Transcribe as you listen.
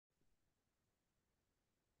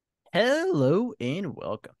Hello and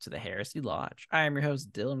welcome to the Heresy Lodge. I am your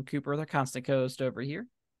host, Dylan Cooper, the constant co-host over here.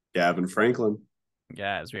 Gavin Franklin.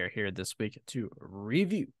 Guys, we are here this week to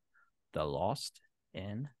review The Lost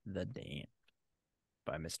and the Damned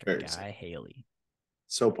by Mr. Very Guy excited. Haley.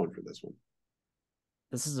 So pumped for this one.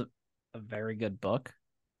 This is a very good book.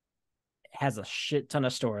 It has a shit ton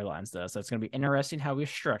of storylines, though, so it's going to be interesting how we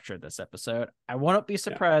structure this episode. I won't be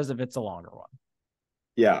surprised if it's a longer one.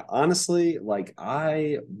 Yeah, honestly,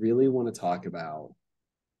 I really want to talk about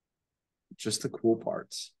just the cool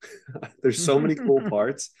parts. There's so many cool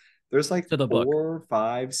parts. There's like To the book. 4 or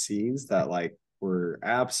 5 scenes that were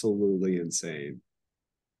absolutely insane.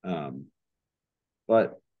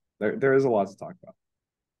 But there is a lot to talk about.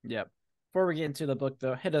 Yep. Before we get into the book,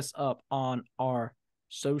 though, hit us up on our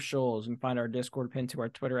socials. You can find our Discord pinned to our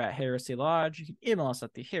Twitter at Heresy Lodge. You can email us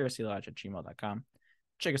at theheresiLodge@gmail.com.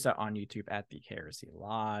 Check us out on YouTube at the Heresy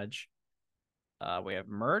Lodge. We have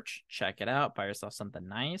merch. Check it out. Buy yourself something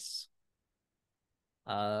nice.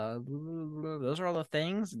 Those are all the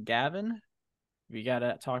things. Gavin, we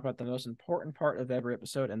gotta talk about the most important part of every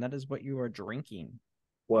episode, and that is what you are drinking.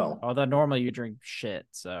 Well, Although normally you drink shit,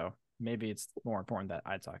 so maybe it's more important that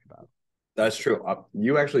I talk about. that's true.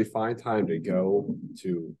 You actually find time to go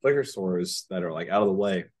to liquor stores that are out of the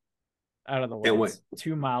way. Out of the way. Can't wait.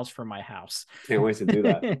 2 miles from my house. Can't wait to do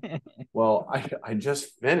that. Well, I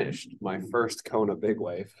just finished my first Kona Big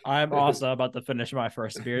Wave. I'm also about to finish my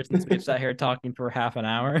first beer since we've sat here talking for half an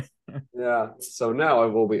hour. Yeah. So now I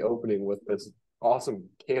will be opening with this awesome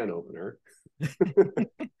can opener.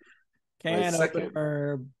 Can second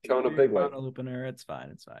opener, Kona Big Wave. bottle opener. It's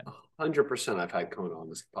fine. It's fine. 100% I've had Kona on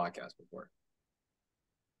this podcast before.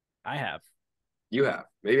 I have. You have.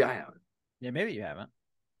 Maybe I haven't. Yeah, maybe you haven't.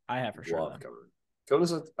 I have for sure. Love Kona.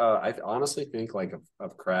 Kona's I honestly think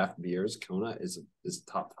of craft beers, Kona is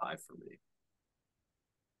top 5 for me.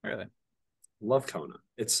 Really? Love Kona.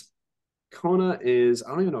 Kona is, I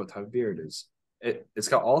don't even know what type of beer it is. It's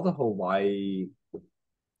got all the Hawaii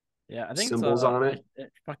I think symbols on it.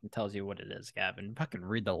 It fucking tells you what it is, Gavin. Fucking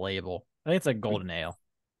read the label. I think it's a golden ale.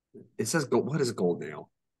 It says gold. What is a golden ale?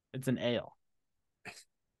 It's an ale. I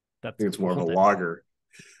think it's more of a lager.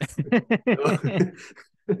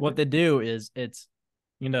 What they do is it's,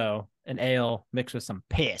 an ale mixed with some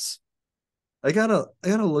piss. I gotta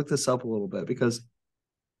look this up a little bit because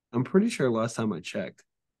I'm pretty sure last time I checked.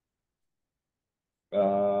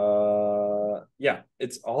 Yeah,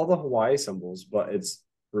 it's all the Hawaii symbols, but it's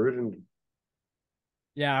brewed in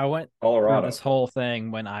I went Colorado. through this whole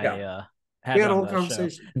thing when I had we had it a on whole the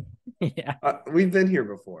conversation. Yeah. We've been here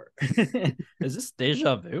before. Is this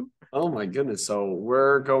deja vu? Oh my goodness. So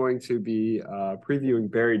we're going to be previewing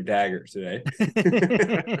Buried Dagger today.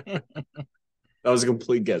 That was a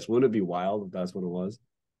complete guess. Wouldn't it be wild if that's what it was?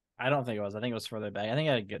 I don't think it was. I think it was further back. I think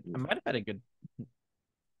I might have had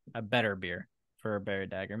a better beer for a Buried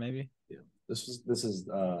Dagger, maybe. Yeah. This is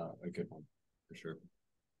a good one for sure.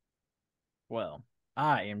 Well,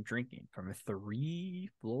 I am drinking from Three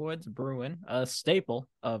Floyds Brewing, a staple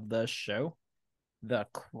of the show, the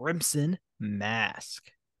Crimson Mask.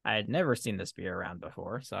 I had never seen this beer around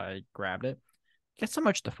before, so I grabbed it. Guess how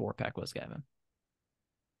much the 4-pack was, Gavin?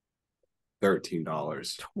 $13.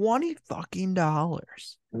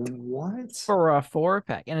 $20 What? for a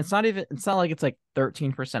 4-pack, and it's not like it's like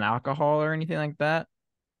 13% alcohol or anything like that,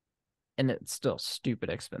 and it's still stupid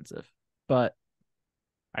expensive. But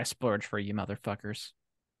I splurged for you motherfuckers.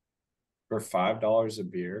 For $5 a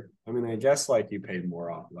beer? I mean, I guess you paid more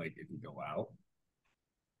off if you go out.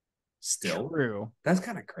 Still, True. That's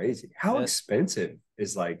kind of crazy. How expensive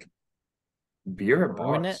is beer at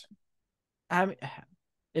bars? I mean,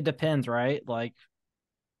 it depends, right? I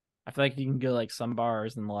feel like you can go some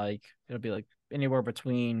bars and it'll be anywhere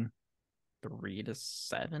between $3 to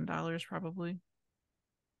 $7 probably.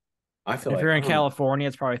 I feel if you're in California,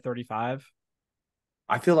 it's probably 35.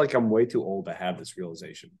 I feel like I'm way too old to have this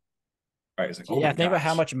realization. Right? It's think about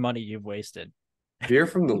how much money you've wasted. Beer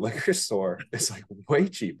from the liquor store is way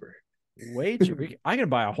cheaper. Way cheaper. I can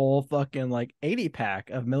buy a whole fucking 80-pack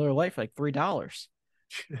of Miller Lite for $3.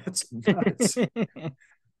 That's nuts.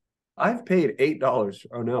 I've paid $8.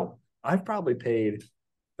 Oh no, I've probably paid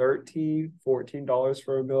 $13, $14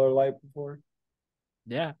 for a Miller Lite before.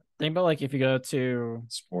 Yeah, think about if you go to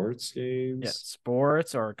sports games,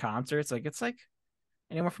 sports or concerts, it's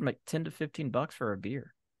anywhere from $10 to $15 for a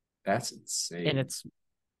beer. That's insane, and it's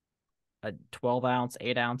a 12-ounce,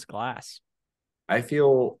 8-ounce glass. I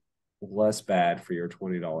feel less bad for your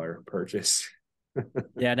 $20 purchase.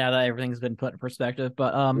 Yeah, now that everything's been put in perspective.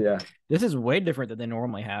 But this is way different than they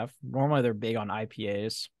normally have. Normally they're big on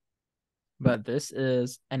IPAs. but this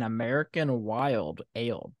is an American wild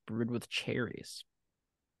ale brewed with cherries.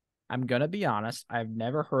 I'm gonna be honest, I've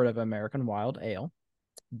never heard of American wild ale.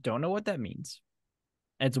 Don't know what that means.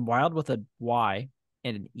 It's wild with a Y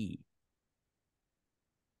and an E.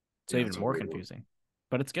 So Yeah, even it's a more weird one. confusing.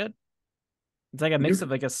 But it's good. It's like a mix You,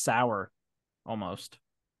 of like a sour almost.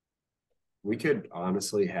 we could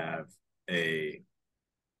honestly have a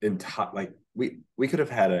entire like we could have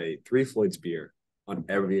had a Three Floyds beer on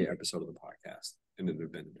every episode of the podcast, and it would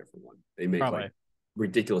have been a different one. They make like Probably.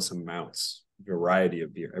 ridiculous amounts, variety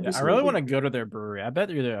of beer Yeah, every I single really want to week. go to their brewery. I bet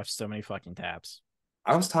they have so many fucking taps.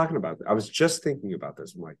 I was talking about I was just thinking about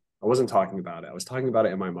this. I'm like, I wasn't talking about it. I was talking about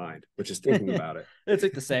it in my mind, which is thinking about It's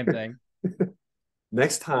like the same it. thing.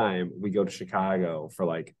 Next time we go to Chicago for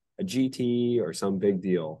like a GT or some big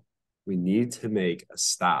deal, we need to make a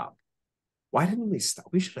stop. Why didn't we stop?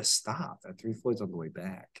 We should have stopped at Three Floyds on the way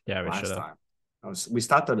back Yeah, we should last have. time. We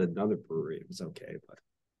stopped at another brewery. It was okay, but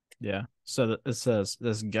Yeah. So it says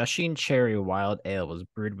this gushing cherry wild ale was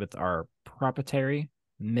brewed with our proprietary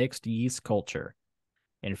mixed yeast culture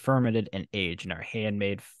and fermented and aged in our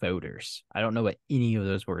handmade foeders. I don't know what any of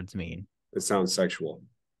those words mean. it sounds sexual.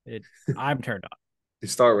 It I'm turned You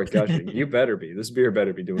start with gushing. on. You better be. This beer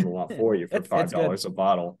better be doing a lot for you for five It's good. dollars a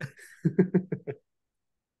bottle.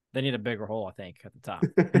 They need a bigger hole, I think, at the top.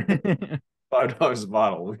 $5 a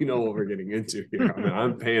bottle. We know what we're getting into here. I mean,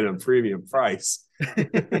 I'm paying a premium price.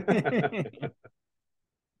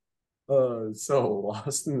 So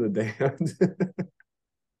lost in the damned.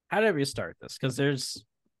 How did we start this? Because there's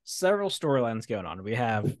several storylines going on. We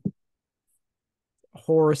have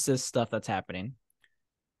Horace's stuff that's happening.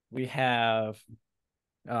 We have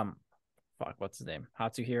fuck, what's his name?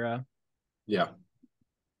 Hatsuhira. Yeah.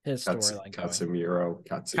 His storyline going.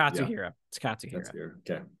 Katsuhira. It's Katsuhira.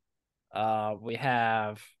 Okay. We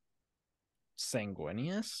have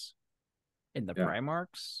Sanguinius in the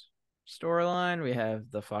Primarchs storyline. We have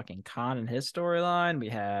the fucking Khan in his storyline. We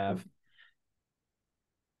have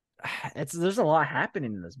there's a lot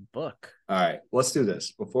happening in this book. All right, let's do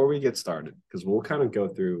this before we get started because we'll kind of go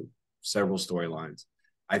through several storylines.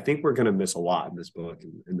 I think we're gonna miss a lot in this book,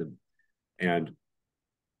 and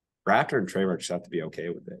Raptor and Treyarch just have to be okay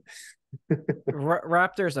with it.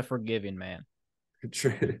 Raptor's a forgiving man.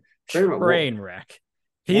 Train wreck.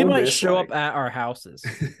 He might show up at our houses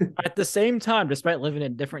at the same time, despite living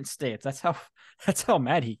in different states. That's how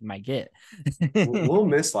mad he might get. We'll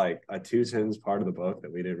miss like a 2 sins part of the book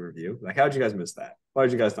that we didn't review. Like, how'd you guys miss that? Why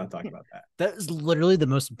did you guys not talk about that? That is literally the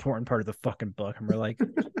most important part of the fucking book. And we're like,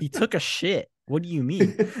 he took a shit. What do you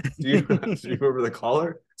mean? do you remember the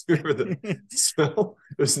collar? Do you remember the smell?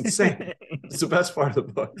 It was insane. It's the best part of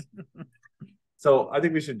the book. So I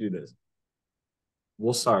think we should do this.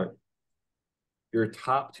 We'll start your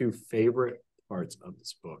top 2 favorite parts of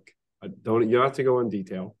this book. You don't have to go in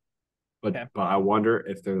detail, but I wonder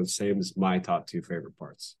if they're the same as my top 2 favorite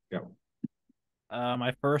parts. Go.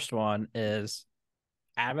 My first one is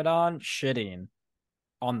Abaddon shitting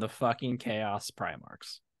on the fucking Chaos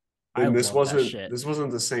Primarchs. And this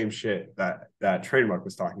wasn't the same shit that Trademark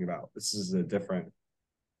was talking about. This is a different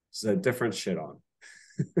shit on.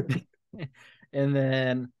 And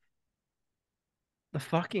then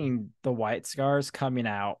the White Scars coming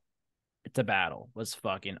out to battle was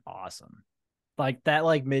fucking awesome. Like that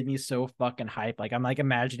made me so fucking hype. Like I'm like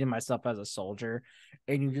imagining myself as a soldier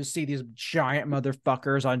and you just see these giant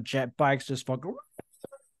motherfuckers on jet bikes just fucking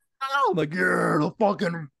I'm like, yeah, they'll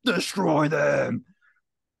fucking destroy them.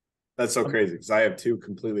 That's so crazy because I have 2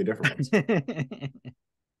 completely different ones.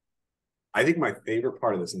 I think my favorite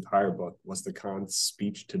part of this entire book was the Khan's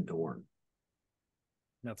speech to Dorne.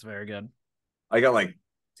 That's very good. I got like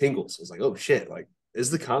tingles. I was like, oh shit, like, is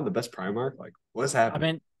the Khan the best Primarch? Like, what's happening?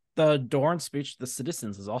 I mean, the Dorne speech to the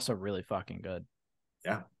citizens is also really fucking good.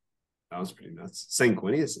 Yeah. That was pretty nuts.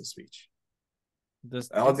 Sanguinius' speech.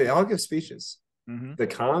 They all give speeches. Mm-hmm. The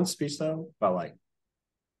Khan speech, though, about like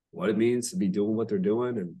what it means to be doing what they're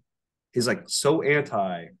doing. And he's like so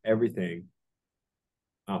anti everything.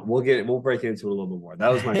 We'll break into it a little bit more.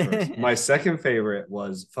 That was my first. My second favorite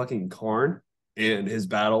was fucking Karn and his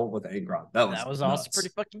battle with Angron. That was also pretty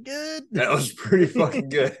fucking good. That was pretty fucking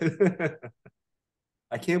good.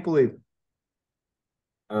 I can't believe.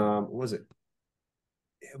 What was it?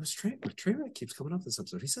 It was Trainwreck. Trainwreck keeps coming up this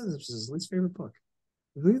episode. He said this was his least favorite book.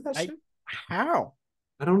 Look at that shit. How?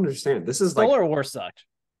 I don't understand. This is Solar War sucked.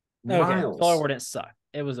 Miles. Okay, Solar War didn't suck.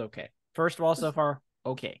 It was okay. First of all, so far,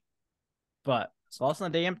 okay. But Lost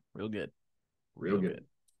in the Dam, real good. Real good.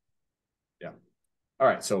 Yeah. All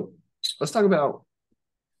right, so let's talk about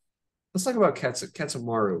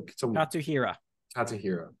Katsumaru. Katsuhira.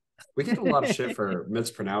 Katsuhira. We get a lot of shit for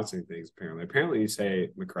mispronouncing things. Apparently, you say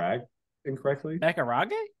McCrag incorrectly.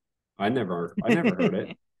 Macarage? I never heard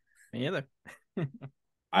it. Me either.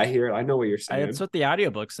 I hear it. I know what you're It's saying. what the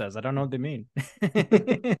audiobook says. I don't know what they mean. And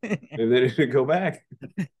then it go back.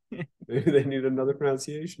 Maybe they need another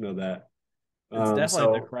pronunciation of that. It's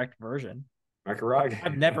definitely the So correct version. Macarage.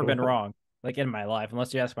 I've never been wrong, like in my life,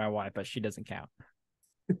 unless you ask my wife, but she doesn't count.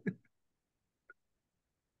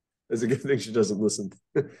 It's a good thing she doesn't listen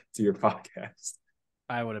to your podcast.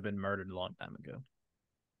 I would have been murdered a long time ago.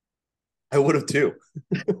 I would have too.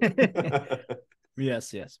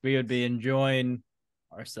 Yes. We would be enjoying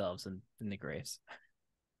ourselves in the grace.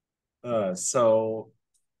 So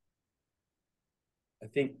I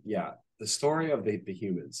think, yeah, the story of the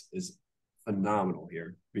humans is phenomenal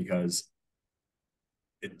here because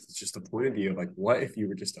it's just a point of view of like, what if you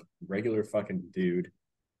were just a regular fucking dude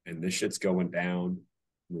and this shit's going down,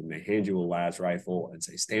 and then they hand you a las rifle and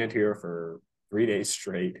say, stand here for 3 days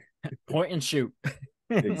straight. Point and shoot.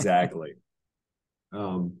 Exactly.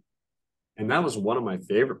 And that was one of my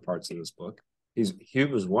favorite parts of this book. He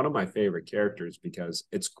was one of my favorite characters because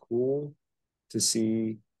it's cool to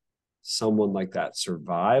see someone like that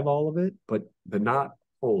survive all of it, but not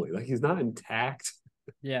wholly. Like he's not intact.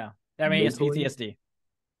 Yeah. I mean, it's PTSD.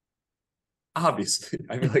 Obviously,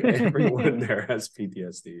 I feel like everyone there has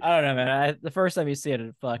PTSD. I don't know, man. The first time you see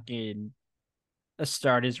it, fucking a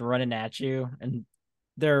start is running at you, and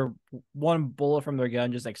their one bullet from their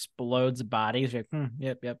gun just explodes bodies. You're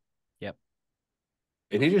like, yep.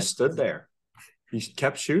 And he just stood there. He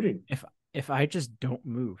kept shooting. If I just don't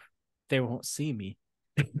move, they won't see me.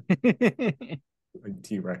 Like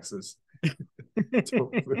T-Rexes.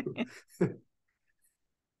 Don't move.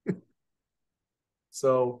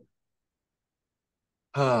 So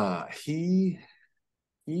he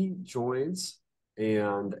joins,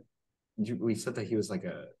 and we said that he was like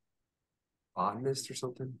a botanist or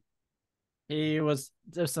something. There's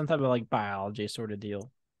some type of like biology sort of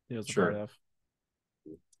deal he was a part of.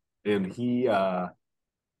 And he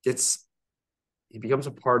becomes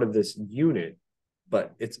a part of this unit,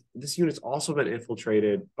 but this unit's also been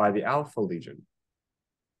infiltrated by the Alpha Legion.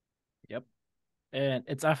 Yep. And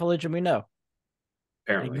it's Alpha Legion we know.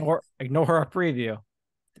 Apparently. Ignore our preview.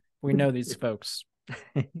 We know these folks.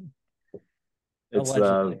 It's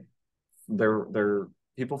allegedly. They're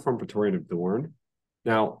people from Praetorian of Dorne.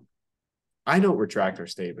 Now, I don't retract our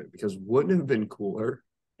statement because wouldn't it have been cooler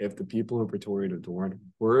if the people in Praetorian of Dorne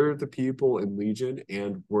were the people in Legion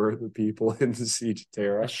and were the people in the Siege of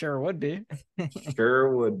Terra? It sure would be.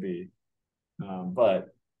 Sure would be. But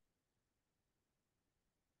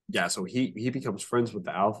yeah, so he becomes friends with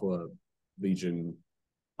the Alpha Legion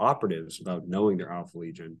operatives without knowing they're Alpha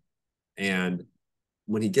Legion. And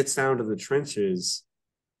when he gets down to the trenches,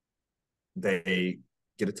 they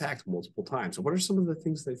get attacked multiple times. So what are some of the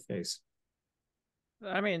things they face?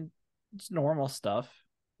 I mean, it's normal stuff.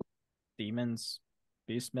 Demons,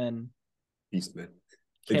 beastmen. They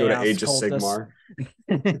go to Age of Sigmar.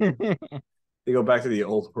 They go back to the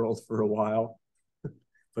old world for a while,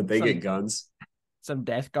 but they get guns. Some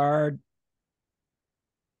Death Guard.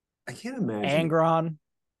 I can't imagine. Angron.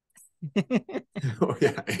 Oh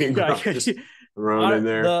yeah, Angron just thrown in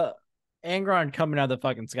there. The Angron coming out of the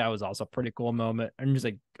fucking sky was also a pretty cool moment. I'm just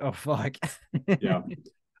like, oh fuck. Yeah.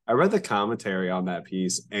 I read the commentary on that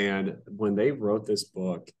piece, and when they wrote this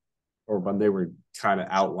book, or when they were kind of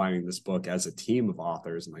outlining this book as a team of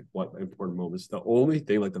authors and like what important moments, the only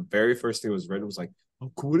thing, like the very first thing that was written was like,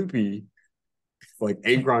 how cool would it be if like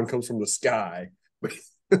Angron comes from the sky, like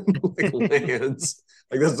lands?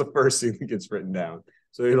 Like that's the first thing that gets written down.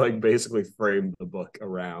 So they like basically framed the book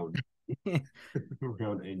around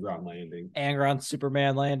Angron landing. Angron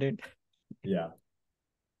Superman landing. Yeah.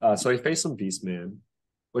 So he faced some Beastman,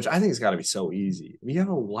 which I think has got to be so easy. You have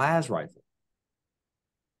a las rifle.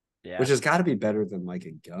 Yeah. Which has got to be better than like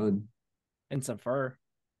a gun. And some fur.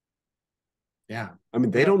 Yeah. I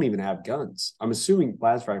mean, they don't even have guns. I'm assuming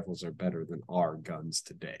las rifles are better than our guns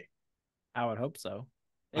today. I would hope so.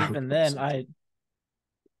 Even then,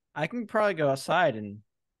 I can probably go outside and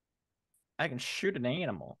I can shoot an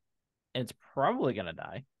animal and it's probably going to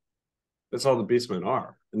die. That's all the beastmen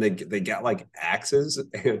are. And they got like axes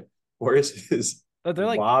and horses. But they're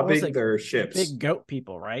like robbing their ships. Big goat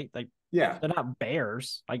people, right? Like, yeah, they're not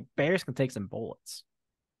bears. Like bears can take some bullets.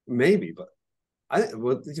 Maybe, but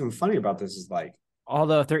what's even funny about this is like,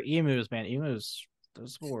 although if they're emus, man,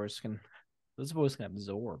 those boys can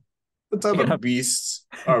absorb. What type of beasts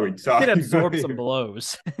are we talking? Can absorb some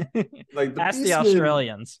blows. Like ask the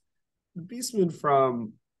Australians. The beastmen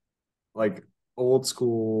from like old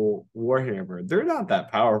school Warhammer, they're not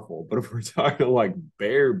that powerful. But if we're talking like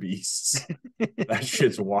bear beasts, that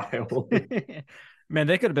shit's wild. Man,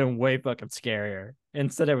 they could have been way fucking scarier.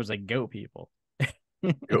 Instead, it was like goat people.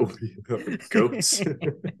 Go goats.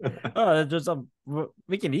 Oh, there's some.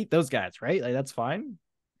 We can eat those guys, right? Like that's fine.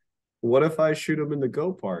 What if I shoot them in the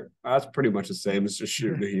go part? That's pretty much the same as just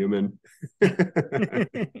shooting a human.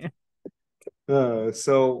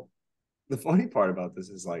 So the funny part about this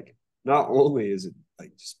is like not only is it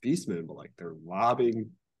like just beastmen, but like they're lobbing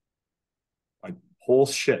like whole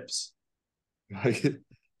ships, like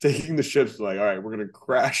taking the ships like, all right, we're gonna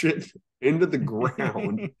crash it into the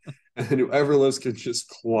ground, and then whoever lives can just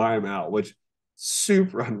climb out, which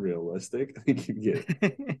super unrealistic. I think you get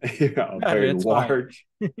a No, dude, very it's fine. large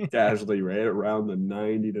casualty rate around the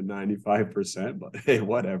 90 to 95%, but hey,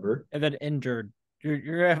 whatever. And then injured.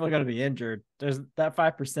 You're definitely gonna be injured. There's that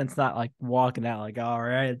 5%'s not like walking out like, all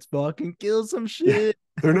right, it's fucking kill some Yeah, shit.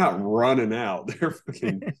 they're not running out. They're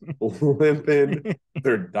fucking limping.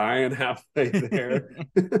 They're dying halfway there.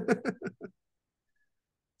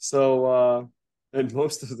 So and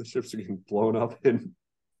most of the ships are getting blown up in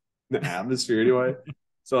the atmosphere anyway.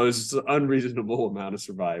 So it's just an unreasonable amount of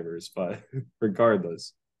survivors. But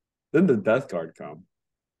regardless, then the Death Guard come.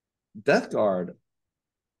 Death Guard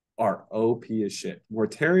are OP as shit.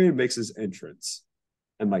 Mortarion makes his entrance,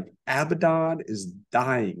 and like Abaddon is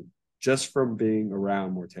dying just from being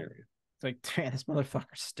around Mortarion. It's like, damn, this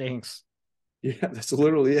motherfucker stinks. Yeah, that's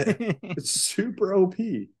literally it. It's super OP.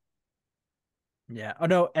 Yeah. Oh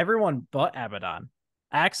no, everyone but Abaddon.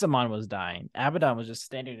 Axamon was dying. Abaddon was just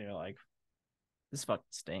standing there like, this fucking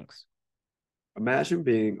stinks. Imagine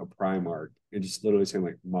being a Primarch and just literally saying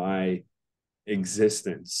like, my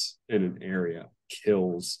existence in an area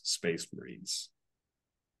kills Space Marines.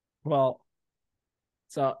 Well,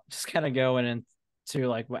 so just kind of going into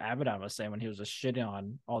like what Abaddon was saying when he was just shitting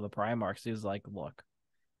on all the Primarchs. He was like, look,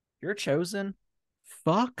 you're chosen.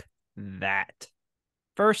 Fuck that.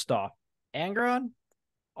 First off, Angron,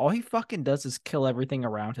 all he fucking does is kill everything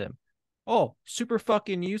around him. Oh, super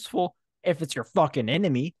fucking useful if it's your fucking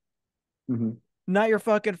enemy, Mm-hmm. not your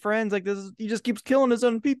fucking friends. Like this is, he just keeps killing his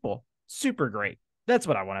own people. Super great. That's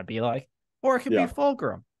what I want to be like. Or it could be Yeah.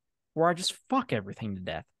 Fulgrim, where I just fuck everything to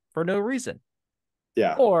death for no reason.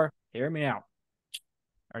 Yeah. Or hear me out.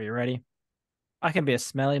 Are you ready? I can be a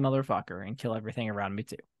smelly motherfucker and kill everything around me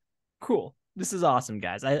too. Cool. This is awesome,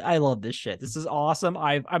 guys. I love this shit. This is awesome.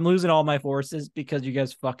 I'm losing all my forces because you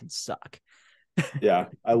guys fucking suck. Yeah.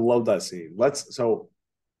 I love that scene. So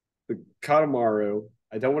the Katamaru,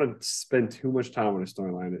 I don't want to spend too much time on a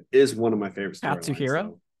storyline. It is one of my favorite storylines, Katsuhira?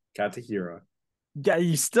 though. Katahira. Yeah,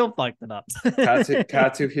 you still fucked it up.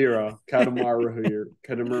 Katsuhira,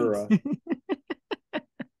 Katamura.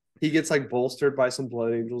 He gets like bolstered by some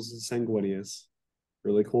blood angels and Sanguinius.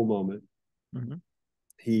 Really cool moment. Mm-hmm.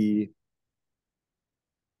 He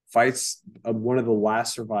fights one of the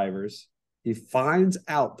last survivors. He finds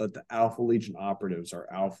out that the Alpha Legion operatives are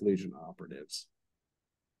Alpha Legion operatives.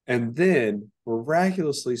 And then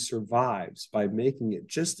miraculously survives by making it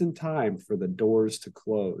just in time for the doors to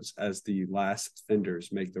close as the last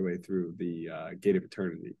fenders make their way through the Gate of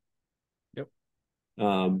Eternity. Yep.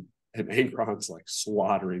 And Angron's like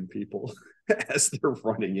slaughtering people as they're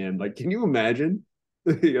running in. Like, can you imagine?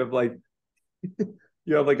 you have like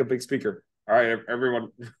a big speaker. All right, everyone,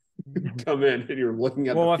 come in, and you're looking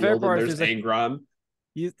at Well, the my favorite field, and part is there's Angron.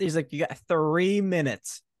 he's like, you got 3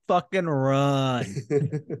 minutes. Fucking run.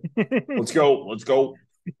 Let's go.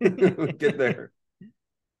 Get there.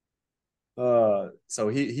 So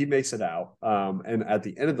he makes it out. And at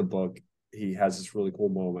the end of the book, he has this really cool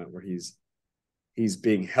moment where he's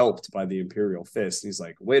being helped by the Imperial Fist. He's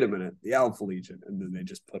like, wait a minute, the Alpha Legion, and then they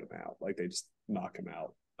just put him out. Like they just knock him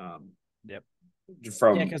out. Yep.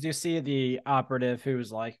 From Yeah, because you see the operative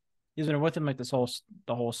who's like, he's been with him like the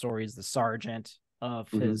whole story. He's the sergeant of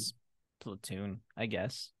his platoon, I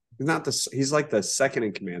guess. He's like the second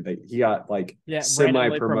in command. He got like Randomly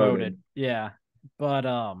semi promoted. Yeah,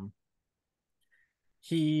 but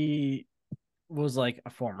he was like a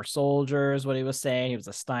former soldier, is what he was saying. He was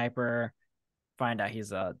a sniper. Find out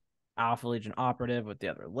he's a Alpha Legion operative with the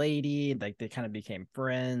other lady. Like they kind of became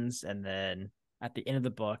friends, and then at the end of the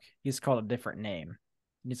book, he's called a different name.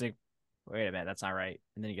 And he's like, "Wait a minute, that's not right,"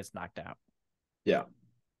 and then he gets knocked out. Yeah.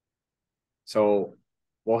 So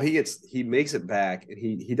while he makes it back, and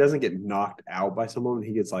he doesn't get knocked out by someone.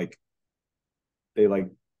 He gets like they like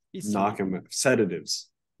knock him sedatives.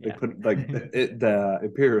 Yeah. They put like the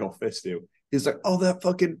Imperial Fist do. He's like, oh, that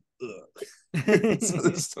fucking. So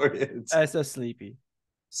the story ends. I'm so sleepy.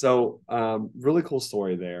 So really cool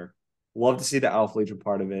story there. Love to see the Alpha Legion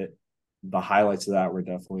part of it. the highlights of that were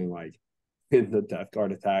definitely like in the Death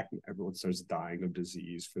Guard attack, and everyone starts dying of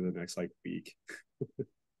disease for the next like week. Like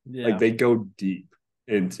Yeah. they go deep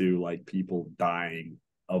into like people dying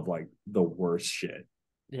of like the worst shit.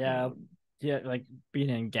 Yeah. Um, Yeah, like being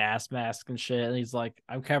in gas mask and shit. And he's like,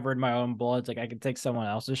 I'm covered in my own blood. It's like I could take someone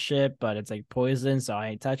else's shit, but it's like poison, so I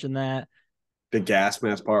ain't touching that. the gas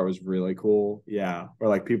mask part was really cool. Yeah. Or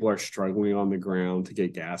like people are struggling on the ground to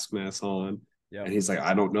get gas masks on. Yep. And he's like,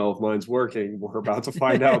 I don't know if mine's working. We're about to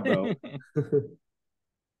find out though.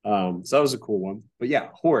 So that was a cool one. But yeah,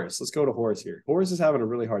 Horus. Let's go to Horus here. Horus is having a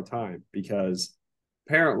really hard time because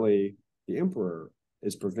apparently the Emperor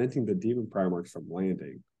is preventing the demon Primarchs from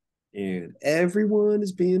landing. And everyone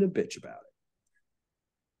is being a bitch about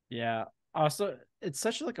Yeah. Also, it's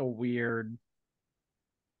such like a weird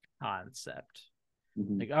concept. it.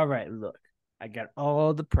 Mm-hmm. Like, all right, look, I got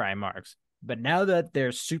all the Primarchs, but now that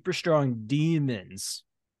they're super strong demons,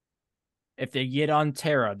 if they get on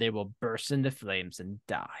Terra, they will burst into flames and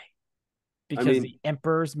die. I Because mean, the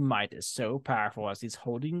Emperor's might is so powerful as he's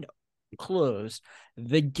holding closed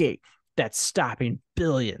the gate that's stopping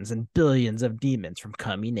billions and billions of demons from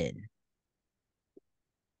coming in.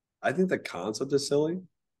 I think the concept is silly,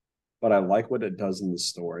 but I like what it does in the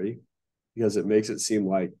story because it makes it seem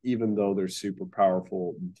like even though they're super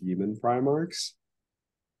powerful demon Primarchs,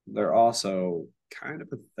 they're also kind of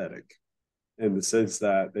pathetic in the sense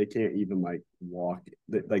that they can't even like walk,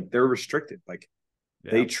 like they're restricted. Like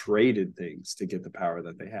they Yeah. traded things to get the power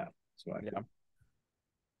that they have. That's what I Yeah. think.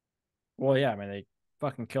 Well, yeah, I mean, they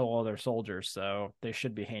fucking kill all their soldiers, so they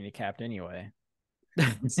should be handicapped anyway.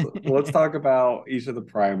 So let's talk about each of the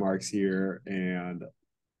Primarchs here, and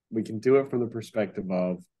we can do it from the perspective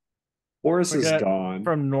of Horus We is got gone.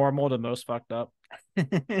 from normal to most fucked up.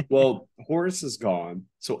 Well, Horus is gone.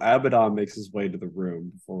 So Abaddon makes his way to the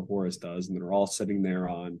room before Horus does, and they're all sitting there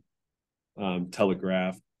on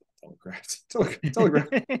telegram.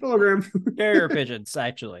 Carrier pigeons,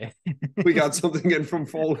 actually. We got something in from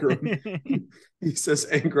Fulgrim. He says,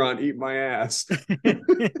 Angron, eat my ass.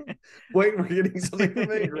 Wait, we're getting something from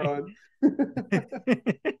Angron.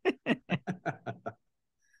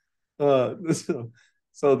 So,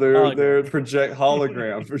 so they're Hologram. project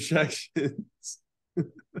hologram projections.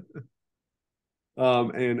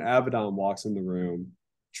 And Abaddon walks in the room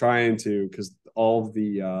trying to because all of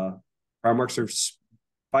the Primarchs are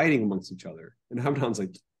fighting amongst each other. And Abaddon's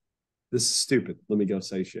like, this is stupid. Let me go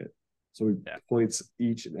say shit. So he Yeah. points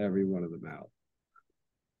each and every one of them out.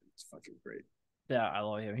 It's fucking great. Yeah, I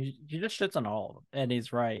love him. He just shits on all of them, and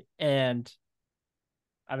he's right. And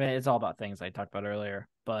I mean, it's all about things I talked about earlier.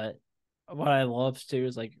 But what I love too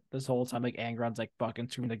is like this whole time, like Angron's like fucking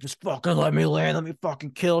to me, like just fucking let me land, let me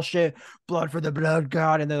fucking kill shit, blood for the blood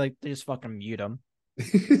god, and they're like they just fucking mute him.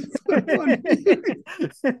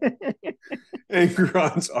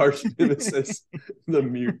 Angron's arch nemesis, the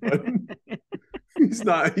mute button. He's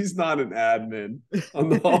not an admin on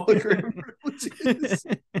the hologram privileges.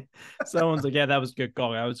 Someone's like, yeah, that was a good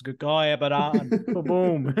call. That was a good call. Yeah, but on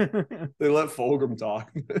boom. They let Fulgrim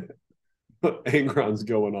talk, but Angron's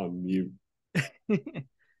going on mute.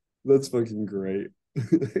 That's fucking great.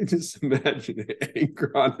 I just imagine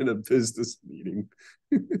Angron in a business meeting.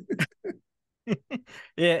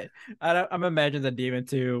 Yeah, I'm imagining the demon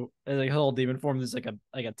too. Like a whole demon form is like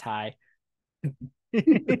a tie.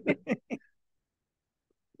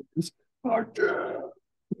 Fuck yeah.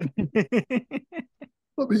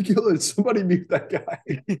 Let me kill it. Somebody mute that guy.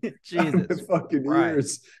 Out of my Jesus fucking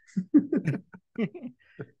Christ. ears.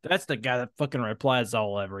 That's the guy that fucking replies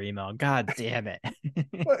all every email. God damn it.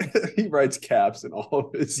 He writes caps in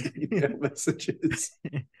all of his email messages.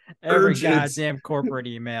 Every Urgent. goddamn corporate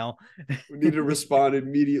email. We need to respond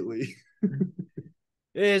immediately.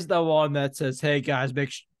 Is the one that says, "Hey guys,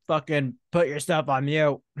 fucking put your stuff on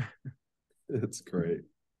mute." That's great.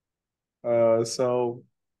 So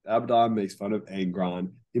Abaddon makes fun of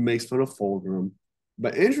Angron. He makes fun of Fulgrim.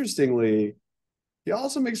 But interestingly, he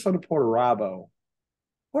also makes fun of Portorabo.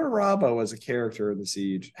 Portorabo as a character in the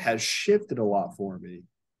Siege has shifted a lot for me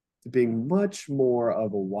to being much more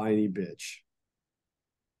of a whiny bitch.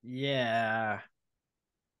 Yeah,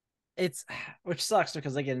 it's which sucks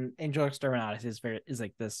because like in Angel Exterminatus is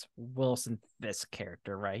like this Wilson Fisk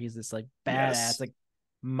character, right? He's this like badass Yes. like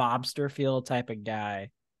mobster feel type of guy.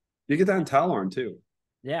 You get that in Talorn too.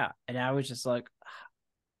 Yeah, and I was just like,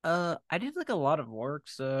 I did like a lot of work,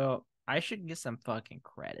 so I should get some fucking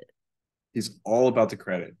credit. He's all about the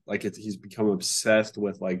credit. Like he's become obsessed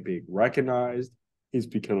with like being recognized. He's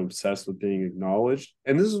become obsessed with being acknowledged.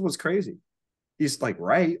 And this is what's crazy. He's like,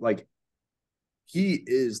 right? Like he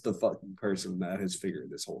is the fucking person that has figured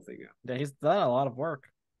this whole thing out. Yeah, he's done a lot of work.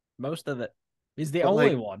 Most of it. He's the But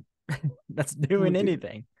only like, one that's doing don't do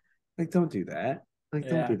anything. don't do that. Like,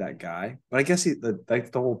 don't Yeah. be that guy. But I guess the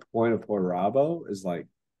whole point of Porto is like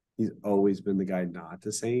he's always been the guy not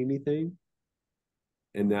to say anything,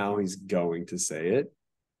 and now he's going to say it.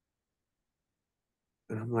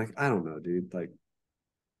 And I'm like, I don't know, dude. Like,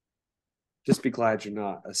 just be glad you're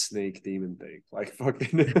not a snake demon thing. Like,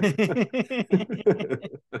 fucking.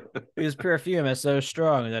 His perfume is so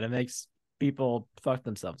strong that it makes people fuck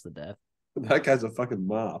themselves to death. That guy's a fucking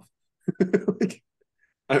moth. Like,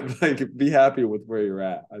 I'm like, be happy with where you're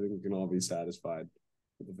at. I think we can all be satisfied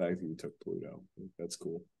with the fact that you took Pluto. That's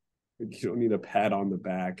cool. Like, you don't need a pat on the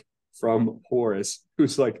back from Horus,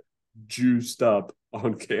 who's like juiced up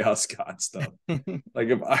on Chaos God stuff. Like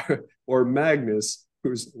if I or Magnus,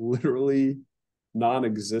 who's literally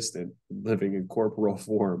non-existent, living in corporeal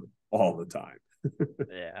form all the time.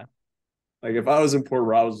 Yeah. Like if I was in Port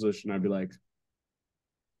Rob's position, I'd be like,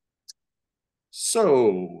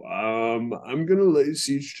 so I'm gonna lay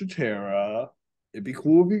siege to Terra. It'd be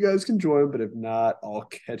cool if you guys can join, but if not, I'll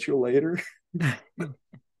catch you later.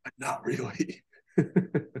 Not really.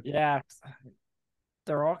 Yeah.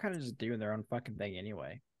 They're all kind of just doing their own fucking thing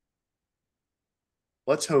anyway.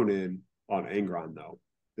 Let's hone in on Angron though,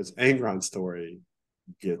 because Angron's story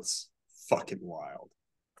gets fucking wild.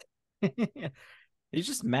 He's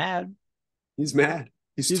just mad. He's mad.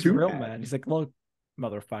 He's He's too real mad. mad. He's like, look,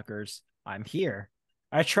 motherfuckers, I'm here.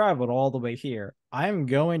 I traveled all the way here. I'm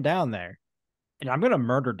going down there and I'm going to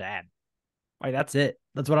murder dad. Like, that's it.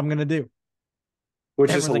 That's what I'm going to do.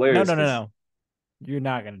 Which is Everyone's like, no, hilarious no, no, because no. You're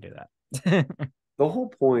not going to do that. the whole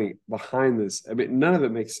point behind this, I mean, none of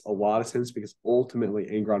it makes a lot of sense because ultimately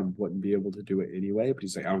Angron wouldn't be able to do it anyway. But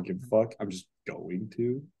he's like, I don't give a fuck. I'm just going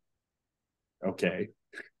to. Okay.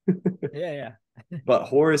 Yeah, But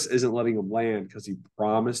Horus isn't letting him land because he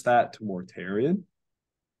promised that to Mortarion,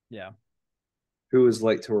 yeah. who is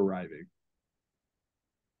late to arriving.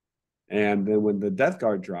 And then when the Death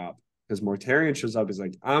Guard drop, because Mortarion shows up, he's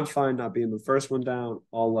like, I'm fine not being the first one down.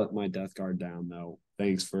 I'll let my Death Guard down, though.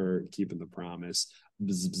 Thanks for keeping the promise.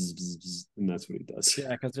 Bzz, bzz, bzz, bzz. And that's what he does. Yeah,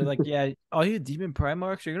 because they're like, yeah, all you demon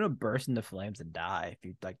primarchs, you're gonna burst into flames and die if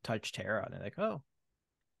you like touch Terra. And they're like, oh,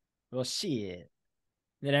 well, shit.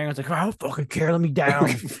 And then everyone's like, oh, I don't fucking care. Let me I don't down.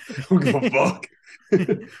 give, I don't give a fuck.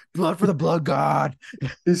 Blood for the blood god.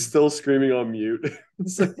 He's still screaming on mute.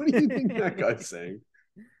 It's like, what do you think that guy's saying?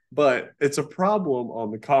 But it's a problem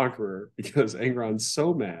on the Conqueror because Angron's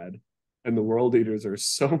so mad and the World Eaters are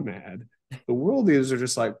so mad. The World Eaters are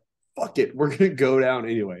just like, fuck it, we're going to go down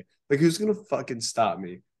anyway. Like, who's going to fucking stop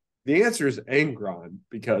me? The answer is Angron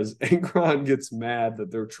because Angron gets mad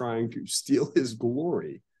that they're trying to steal his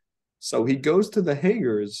glory. So he goes to the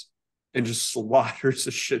hangars and just slaughters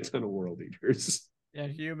a shit ton of World Eaters. Yeah,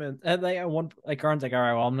 humans. And they one like Karn's like, all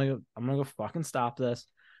right, well, I'm gonna go fucking stop this.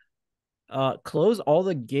 Close all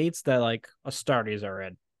the gates that like Astartes are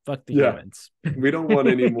in. Fuck the Yeah, humans. we don't want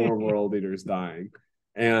any more World Eaters dying.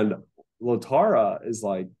 And Lotara is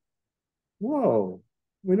like, whoa,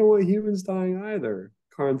 we don't want humans dying either.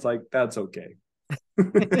 Karn's like, that's okay.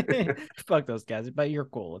 Fuck those guys, but you're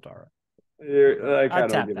cool, Latara. Like, I I don't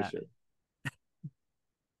tap give a that. shit.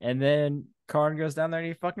 And then Karn goes down there and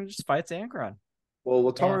he fucking just fights Ankron. Well, And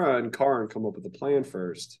Latara and Karn come up with a plan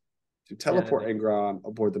first to yeah, teleport Angron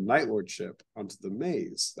aboard the Night Lord ship onto the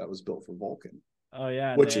maze that was built for Vulcan, oh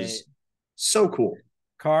yeah, and which they is so cool.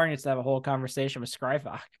 Karn needs to have a whole conversation with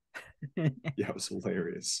Scryfok. Yeah, it was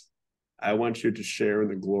hilarious. I want you to share in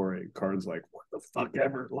the glory. Karn's like, what the fuck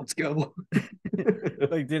ever? Let's go.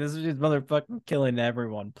 Like, dude, this is just motherfucking killing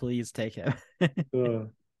everyone. Please take him. uh, You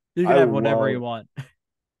can I have whatever you love want.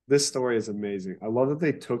 this story is amazing. I love that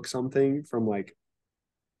they took something from like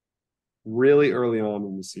really early on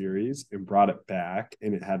in the series and brought it back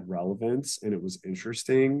and it had relevance and it was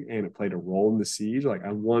interesting and it played a role in the siege. Like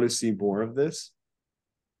I want to see more of this.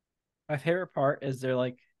 My favorite part is they're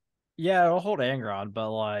like, yeah, it'll hold Angron,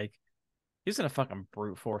 but like he's gonna fucking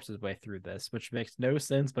brute force his way through this, which makes no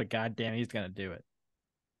sense, but goddamn, he's gonna do it.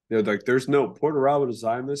 They're like, there's no Porterado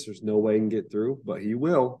designed this. There's no way he can get through, but he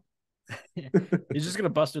will. He's just gonna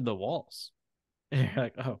bust through the walls. And you're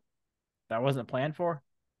like, oh, that wasn't planned for?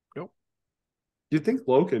 Nope. You'd think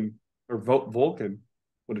Loken or Vulcan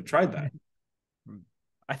would have tried that.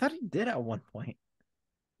 I thought he did at one point.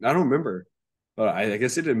 I don't remember, but I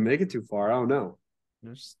guess it didn't make it too far. I don't know.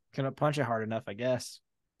 Just couldn't punch it hard enough, I guess.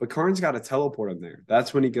 But Karn's got to teleport him there.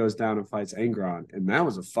 That's when he goes down and fights Angron, and that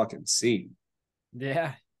was a fucking scene.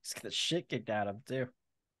 Yeah, he's got the shit kicked out of him too.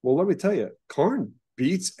 Well, let me tell you, Karn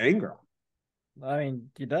beats Angron, I mean,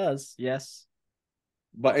 he does, yes.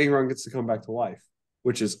 but Angron gets to come back to life,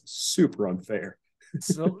 which is super unfair.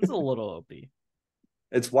 It's a little OP.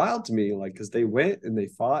 It's wild to me, like, because they went and they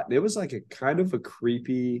fought, and it was like a kind of a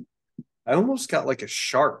creepy. I almost got like a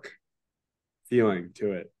shark feeling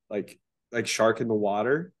to it, like shark in the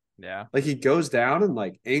water. Yeah. Like he goes down and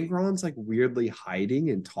like Angron's like weirdly hiding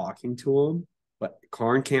and talking to him, but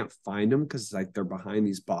Karn can't find him because like they're behind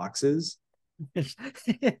these boxes.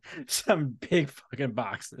 Some big fucking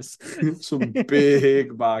boxes. Some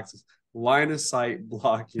big boxes, line of sight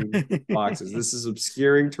blocking boxes. This is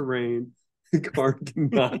obscuring terrain. Karn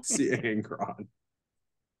cannot see Angron.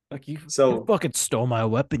 Like you So fucking stole my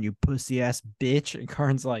weapon, you pussy ass bitch. And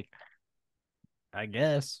Karn's like, I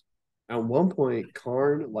guess. at one point,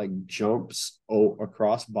 Karn like jumps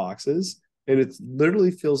across boxes, and it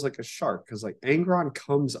literally feels like a shark because like Angron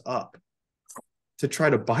comes up to try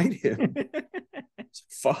to bite him.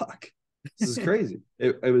 Fuck, this is crazy.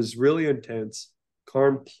 It was really intense.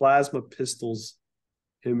 Karn plasma pistols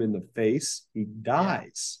him in the face. He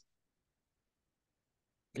dies.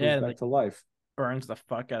 Comes Yeah, back like to life. burns the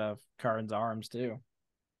fuck out of Karn's arms too.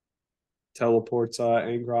 Teleports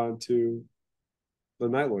Angron to the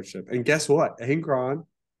Night Lord ship. And guess what? Angron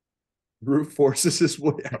brute forces his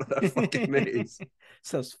way out of that fucking maze.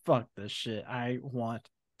 Says, fuck this shit. I want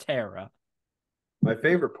Terra. My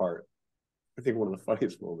favorite part, I think one of the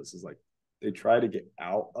funniest moments is like they try to get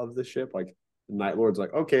out of the ship. Like the Night Lord's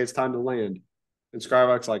like, okay, it's time to land. And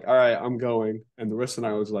Skyrock's like, all right, I'm going. And the rest of the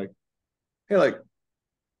Night Lord's like, hey, like,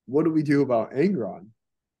 what do we do about Angron?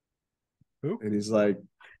 Who? And he's like,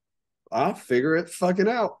 I'll figure it fucking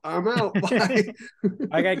out. I'm out. Bye.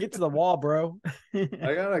 I gotta get to the wall, bro. I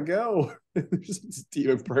gotta go. There's this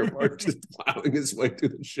demon Primarch just plowing his way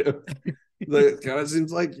through the ship. Like, kind of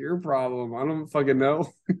seems like your problem. I don't fucking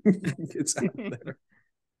know. Gets out of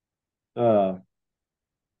there.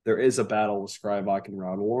 There is a battle with Scrivok and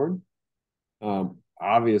Raudelorn.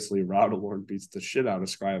 Obviously, Raudelorn beats the shit out of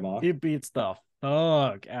Scrivok. He beats the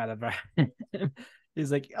fuck out of him.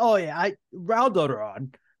 He's like, oh yeah,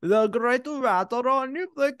 Raudelorn, the great Raudelorn, you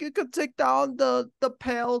think you could take down the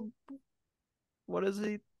pale, what is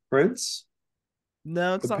he? Prince?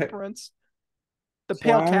 No, it's The not pa- Prince. The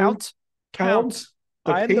pale Clown? Count. Count?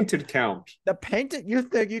 The I am painted count. the painted. You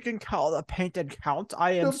think you can call the painted Count?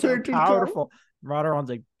 I am The so painted count. powerful. Raudelorn's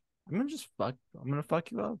like, I'm gonna fuck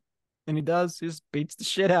you up, and he does. He just beats the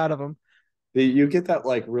shit out of him. You get that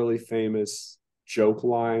like really famous joke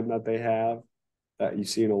line that they have that you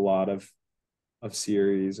see in a lot of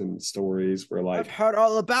series and stories where I've like, heard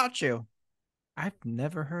all about you. I've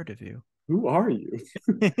never heard of you. who are you?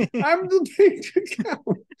 I'm the painted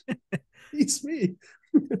count. It's me.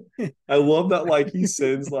 I love that like he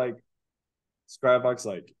sends like Scribox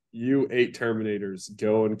like, you 8 Terminators,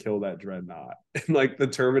 go and kill that dreadnought. And like the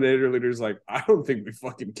Terminator leader's like, I don't think we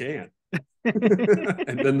fucking can.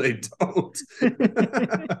 And then they don't.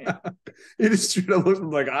 He just straight up looks at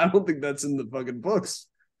him like, I don't think that's in the fucking books.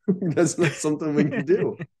 That's not something we can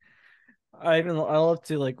do. I love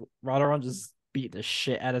to like Radaron just beat the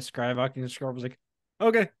shit out of Skyrock, and Skyrock was like,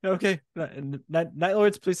 okay. And Night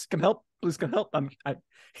Lords, please come help. Please come help.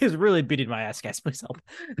 He's really beating my ass, guys. Please help.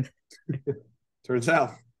 Turns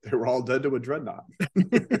out they were all dead to a dreadnought.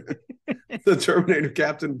 The Terminator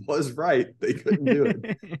captain was right. They couldn't do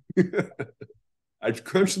it. I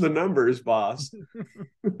crunched the numbers, boss.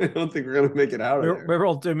 I don't think we're gonna make it out of there. We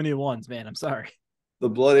rolled too many ones, man. I'm sorry. The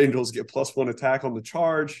Blood Angels get +1 attack on the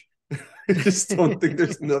charge. I just don't think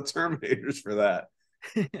there's enough Terminators for that.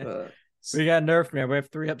 We got nerfed, man. We have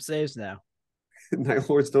 3 up saves now. Night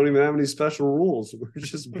Lords don't even have any special rules. We're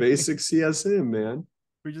just basic CSM, man.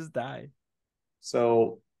 We just die.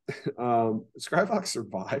 So Skyfox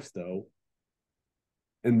survives though,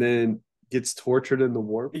 and then gets tortured in the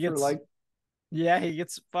warp for like. Yeah, he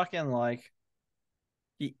gets fucking like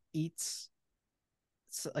he eats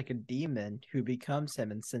like a demon who becomes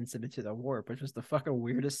him and sends him into the warp, which was the fucking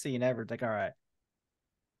weirdest scene ever. It's like, all right,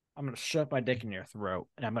 I'm gonna shove my dick in your throat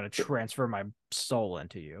and I'm gonna transfer my soul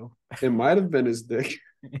into you. It might have been his dick.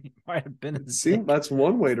 It might have been his See, dick. that's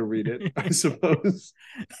one way to read it, I suppose.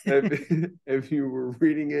 If you were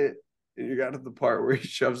reading it and you got to the part where he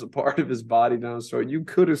shoves a part of his body down his throat, you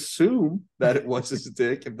could assume that it was his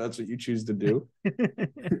dick if that's what you choose to do.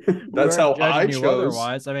 That's how I chose.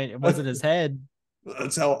 Otherwise, I mean, it wasn't his head.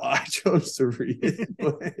 That's how I chose to read it.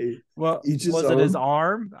 Hey, well, was it his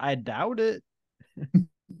arm? I doubt it.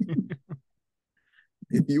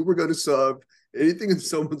 If you were going to shove anything in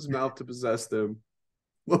someone's mouth to possess them,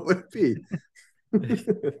 what would it be?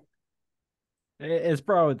 It's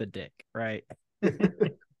probably the dick, right?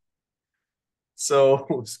 So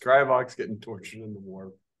Skybox getting tortured in the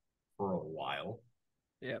warp for a while.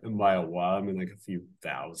 Yeah. And by a while, I mean like a few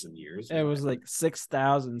thousand years. It was Whatever. like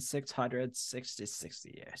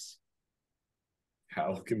 6,660 years.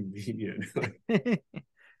 How convenient.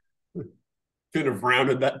 Could have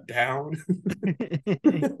rounded that down.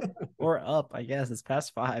 Or up, I guess. It's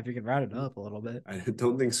past 5. You can round it up a little bit. I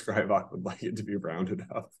don't think Scribach would like it to be rounded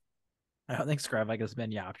up. I don't think Scribe has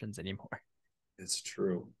many options anymore. It's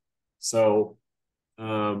true. So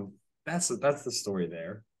that's the story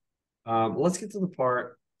there. Let's get to the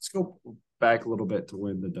part. Let's go back a little bit to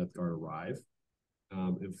when the Death Guard arrive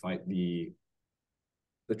and fight the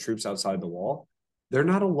troops outside the wall. They're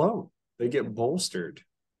not alone. They get bolstered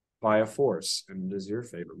by a force, and it is your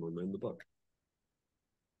favorite moment in the book.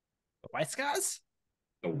 The White Scars?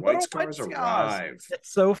 The What White are White Scars Scars? arrive.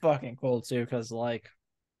 It's so fucking cool too, because like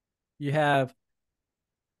you have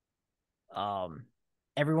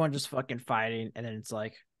everyone just fucking fighting, and then it's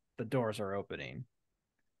like the doors are opening.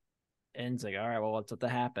 And it's like, all right, well, what's up to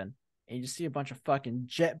happen? And you just see a bunch of fucking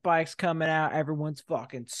jet bikes coming out. Everyone's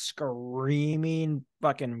fucking screaming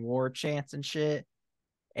fucking war chants and shit.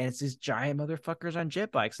 And it's these giant motherfuckers on jet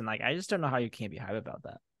bikes. And like, I just don't know how you can't be hype about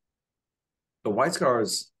that. The White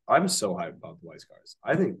Scars, I'm so hyped about the White Scars.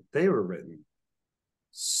 I think they were written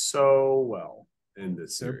so well in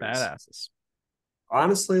this They're series. badasses.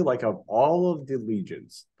 Honestly, like of all of the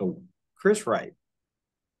legions, the Chris Wright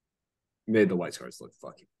made the White Scars look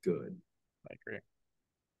fucking good. I agree.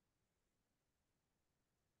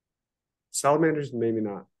 Salamanders, maybe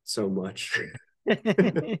not so much.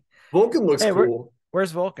 Vulcan looks cool.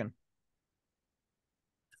 Where's Vulcan?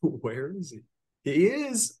 Where is he? He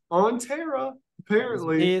is on Terra,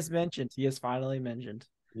 apparently. He is mentioned. He is finally mentioned.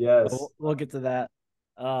 Yes. We'll get to that.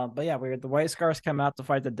 But yeah, the White Scars come out to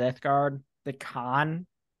fight the Death Guard. The Khan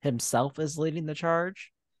himself is leading the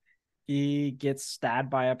charge. He gets stabbed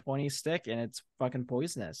by a pointy stick, and it's fucking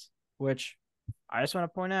poisonous. Which I just want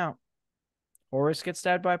to point out: Horus gets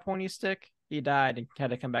stabbed by a pointy stick. He died and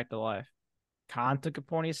had to come back to life. Khan took a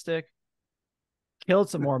pointy stick, killed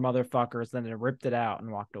some more motherfuckers, then ripped it out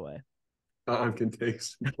and walked away. Khan can take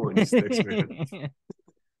some pointy sticks, man.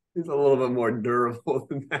 He's a little bit more durable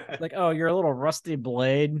than that. Like, oh, you're a little rusty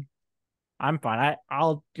blade. I'm fine.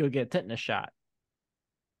 I'll go get a tetanus shot.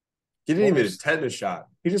 He didn't even get a tetanus shot.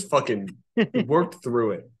 He just fucking worked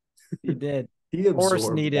through it. He did. He absorbed Horus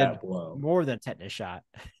needed that blow. more than a tetanus shot.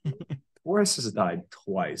 Horus has died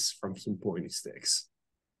twice from some pointy sticks.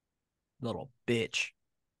 Little bitch.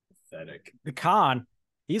 Pathetic. The Khan,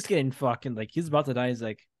 he's getting fucking like he's about to die. He's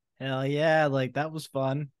like, hell yeah, like that was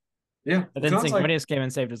fun. Yeah. But then Sanguinius came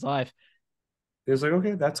and saved his life. He was like,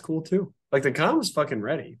 okay, that's cool too. Like the Khan was fucking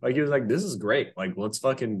ready. Like he was like, this is great. Like let's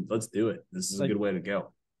do it. This is like, a good way to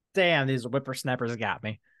go. Damn, these whippersnappers got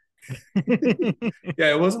me.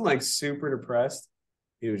 Yeah, it wasn't like super depressed.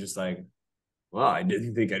 He was just like, well, I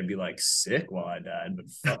didn't think I'd be like sick while I died,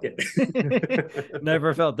 but fuck it.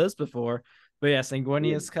 Never felt this before. But yeah,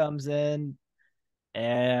 Sanguinius comes in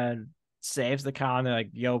and saves the Khan. They're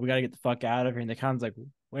like, yo, we gotta get the fuck out of here. And the Khan's like,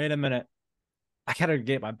 wait a minute. I gotta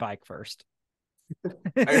get my bike first.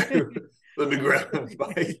 Let me grab my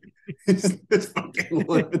bike. It's fucking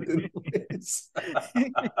living in place.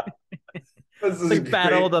 Like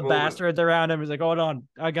battle the bastards around him. He's like, hold on,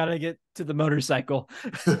 I gotta get to the motorcycle.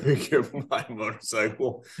 Get my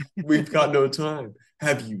motorcycle. We've got no time.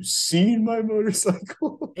 Have you seen my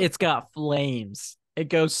motorcycle? It's got flames. It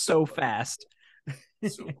goes so fast.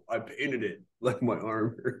 So I painted it like my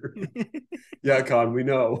armor. Yeah, Khan, we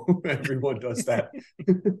know. Everyone does that.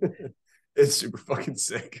 It's super fucking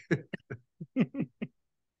sick.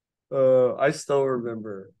 I still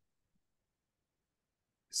remember.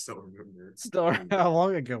 How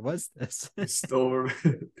long ago was this? I still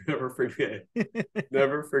remember, never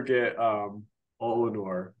forget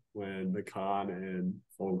Olenor when the Khan and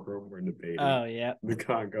Fulgrim were debating. Oh yeah. The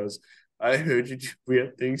Khan goes, I heard you do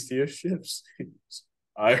weird things to your ships.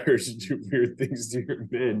 I heard you do weird things to your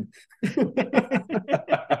men.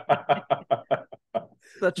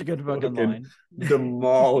 Such a good fucking line.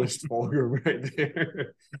 Demolished Fulgrim right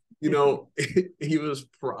there. You know, he was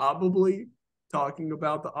probably talking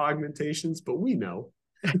about the augmentations, but we know.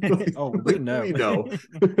 We know. We know.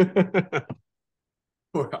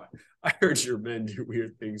 I heard your men do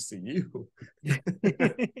weird things to you.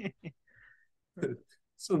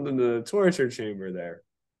 So in the torture chamber there.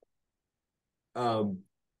 So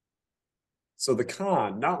the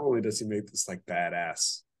Khan, not only does he make this like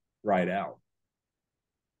badass ride out,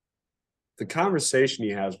 the conversation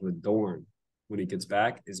he has with Dorn when he gets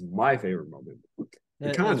back is my favorite moment.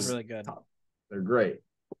 The Khan's really good. Top. They're great.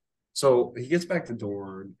 So he gets back to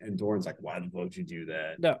Dorn, and Dorn's like, why the fuck did you do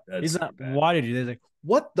that? No, That's he's not. Bad. Why did you do that? He's like,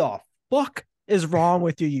 what the fuck is wrong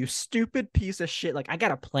with you, you stupid piece of shit? Like, I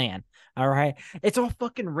got a plan. All right. It's all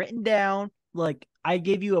fucking written down. Like, I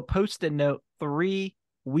gave you a post-it note 3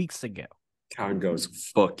 weeks ago. Khan goes,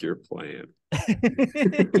 fuck your plan.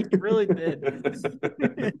 He really did.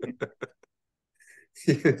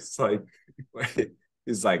 It's like,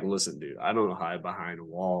 he's like, listen, dude, I don't hide behind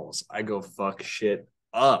walls. I go fuck shit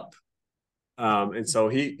up. And so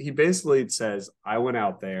he basically says, I went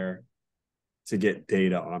out there to get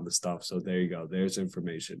data on the stuff. So there you go. There's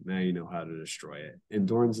information. Now you know how to destroy it. And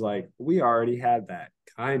Dorn's like, we already had that,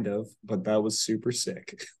 kind of, but that was super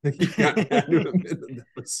sick. That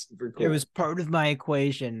was super cool. It was part of my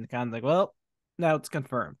equation. Kind of like, well, now it's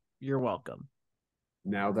confirmed. You're welcome.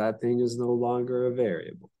 Now that thing is no longer a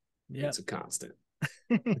variable. Yep. It's a constant.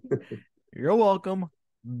 You're welcome,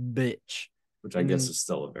 bitch. Which I guess is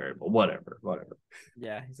still a variable. Whatever.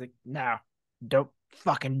 Yeah, he's like, no, don't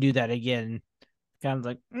fucking do that again. Kind of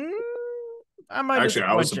like, I might actually.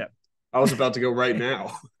 I was about to go right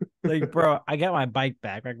now. Like, bro, I got my bike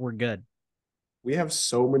back. Like, we're good. We have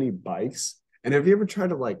so many bikes. And have you ever tried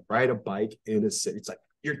to like ride a bike in a city? It's like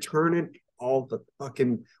you're turning all the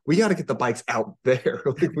fucking. We got to get the bikes out there.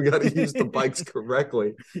 Like we got to use the bikes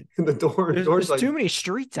correctly. And the door's like, too many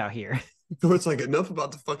streets out here. Door's like, enough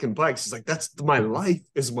about the fucking bikes. He's like, that's my life.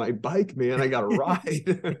 Is my bike, man. I got to ride.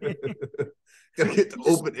 Got to get to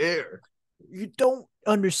open air. You don't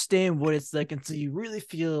understand what it's like until you really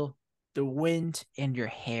feel the wind in your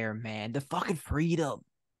hair, man. The fucking freedom.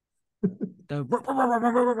 Doran's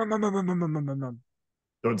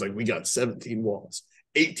like, we got 17 walls,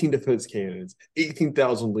 18 defense cannons,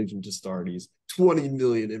 18,000 Legion Astartes, 20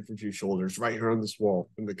 million infantry soldiers right here on this wall.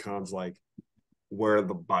 And the Khan's like, where are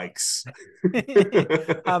the bikes?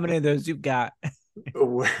 How many of those you got?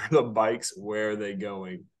 Where are the bikes? Where are they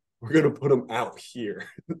going? We're going to put them out here.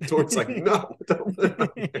 Doran's like, no, don't put them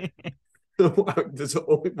out there. That's the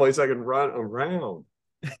only place I can run around.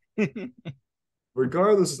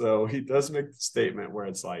 Regardless, though, he does make the statement where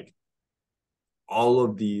it's like all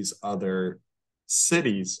of these other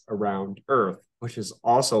cities around Earth, which is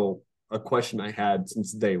also a question I had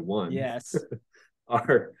since day one. Yes.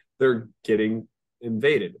 They're getting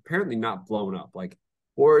invaded. Apparently not blown up. Like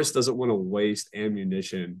Horus doesn't want to waste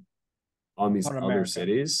ammunition on these other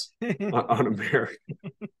cities on America.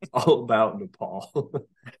 It's all about Nepal.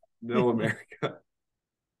 No America.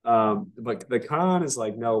 But the Khan is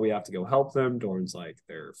like, no, we have to go help them. Dorn's like,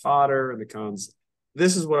 they're fodder. And the Khan's,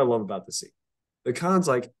 this is what I love about the scene. The Khan's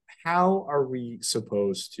like, how are we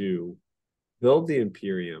supposed to build the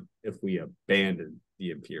Imperium if we abandon the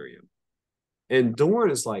Imperium? And Dorn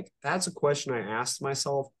is like, that's a question I asked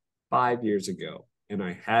myself 5 years ago, and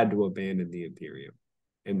I had to abandon the Imperium.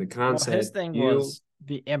 And the Khan said, his thing was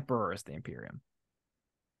the Emperor is the Imperium.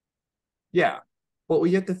 Yeah. But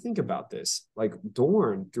we have to think about this. Like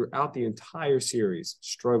Dorn, throughout the entire series,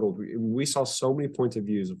 struggled. We saw so many points of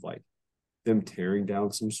views of like them tearing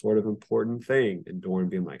down some sort of important thing, and Dorn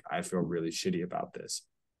being like, I feel really shitty about this,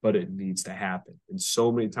 but it needs to happen. And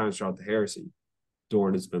so many times throughout the heresy,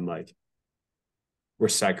 Dorn has been like, we're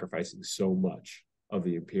sacrificing so much of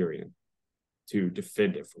the Imperium to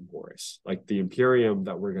defend it from Horus. Like the Imperium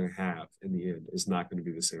that we're going to have in the end is not going to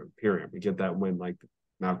be the same Imperium. We get that when like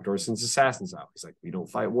Malcador sends assassins out. He's like, we don't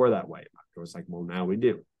fight war that way. Malcador's like, well, now we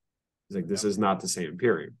do. He's like, this is not the same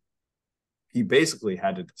Imperium. He basically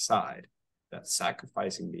had to decide that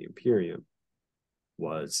sacrificing the Imperium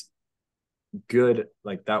was good,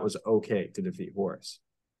 like that was okay to defeat Horus.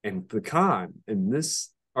 And the Khan in this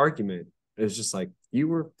argument is just like, you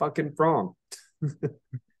were fucking wrong.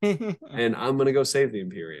 And I'm going to go save the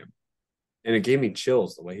Imperium. And it gave me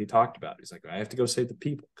chills the way he talked about it. He's like, I have to go save the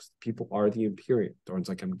people because the people are the Imperium. Dorn's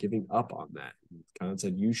like, I'm giving up on that. And Khan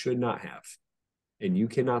said, you should not have. And you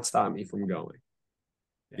cannot stop me from going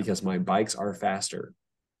because my bikes are faster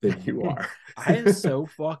than you are. I am so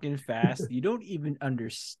fucking fast. You don't even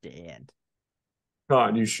understand.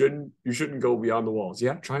 Khan, you shouldn't go beyond the walls.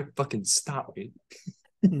 Yeah, try and fucking stop me.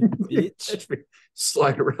 Bitch.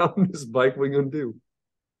 Slide around this bike, what are you gonna do?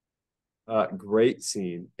 Great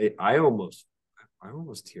scene. I almost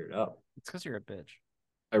teared up. It's because you're a bitch.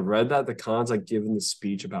 I read that the Khan's like giving the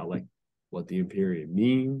speech about like what the Imperium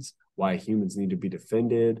means, why humans need to be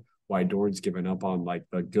defended, why Dorn's given up on like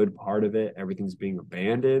the good part of it, everything's being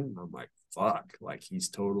abandoned. I'm like, fuck, like he's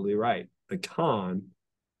totally right. The Khan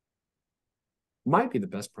might be the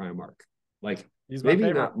best Primarch. Like he's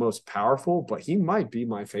maybe not most powerful, but he might be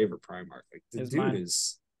my favorite Primarch. Like the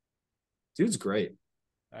dude's great.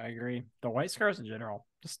 I agree. The White Scars in general,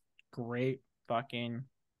 just great fucking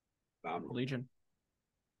Legion.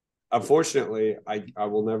 Unfortunately, I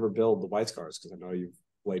will never build the White Scars because I know you've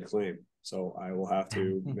laid claim. So I will have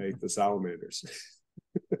to make the salamanders.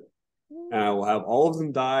 And I will have all of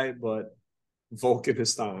them die, but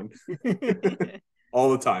Volcanistan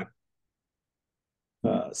all the time.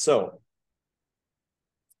 That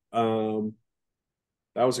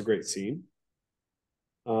was a great scene.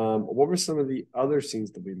 What were some of the other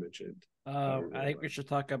scenes that we mentioned? I think we should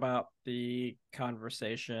talk about the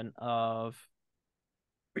conversation of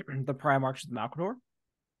the Primarchs with Malkador,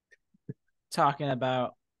 talking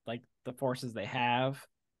about like the forces they have,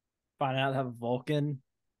 finding out that Vulcan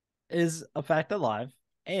is in fact alive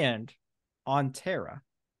and on Terra.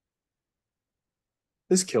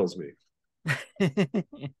 This kills me.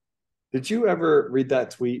 Did you ever read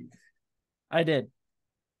that tweet? I did.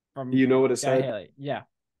 Do you know what it Guy said? Haley. Yeah.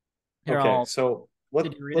 Here, Okay, so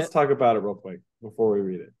did you read let's it? talk about it real quick before we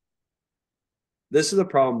read it. This is a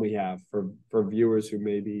problem we have for viewers who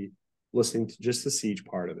may be listening to just the siege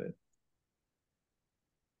part of it.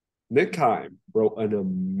 Nick Kime wrote an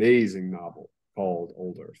amazing novel called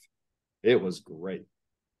Old Earth. It was great.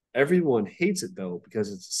 Everyone hates it though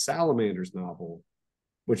because it's a Salamanders novel,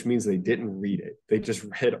 which means they didn't read it. They just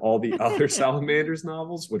read all the other Salamanders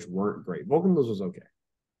novels, which weren't great. Vulcan was okay,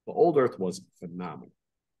 but Old Earth was phenomenal.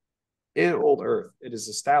 In Old Earth, it is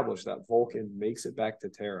established that Vulcan makes it back to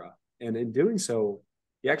Terra, and in doing so,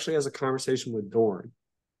 he actually has a conversation with Dorn.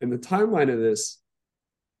 And the timeline of this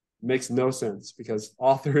makes no sense because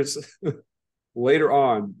authors later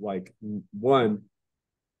on, like one,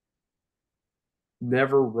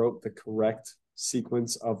 never wrote the correct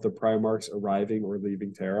sequence of the Primarchs arriving or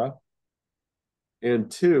leaving Terra,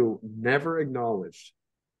 and two, never acknowledged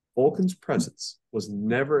Vulcan's presence was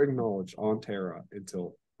never acknowledged on Terra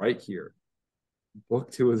until right here,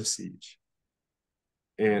 book 2 of the Siege.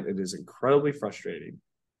 And it is incredibly frustrating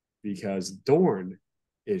because Dorn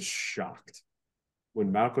is shocked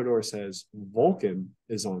when Malkador says Vulcan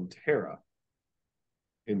is on Terra.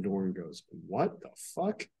 And Dorn goes, what the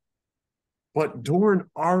fuck? But Dorn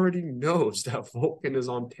already knows that Vulcan is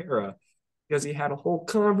on Terra because he had a whole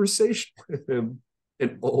conversation with him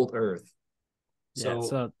in Old Earth.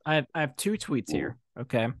 So I have two tweets here.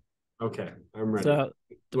 Okay. Okay, I'm ready. So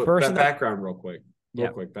the person background real quick. Yeah.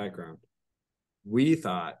 Quick background. We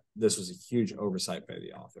thought this was a huge oversight by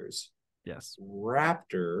the authors. Yes.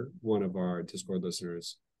 Raptor, one of our Discord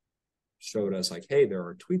listeners, showed us like, hey, there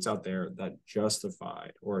are tweets out there that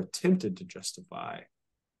justified or attempted to justify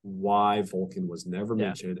why Vulcan was never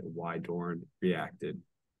mentioned and why Dorn reacted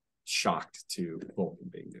shocked to Vulcan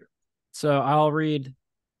being there. So I'll read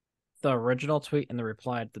the original tweet and the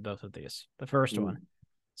reply to both of these. The first one.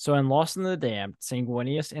 So in Lost in the Damned,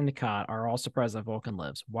 Sanguinius and Khan are all surprised that Vulcan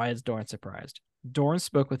lives. Why is Dorn surprised? Dorn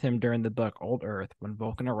spoke with him during the book Old Earth when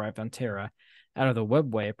Vulcan arrived on Terra out of the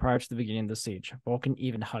webway prior to the beginning of the siege. Vulcan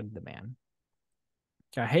even hugged the man.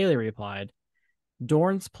 Haley replied,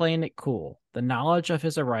 Dorn's playing it cool. The knowledge of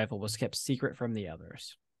his arrival was kept secret from the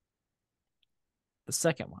others. The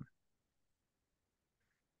second one.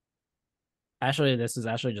 Actually, this is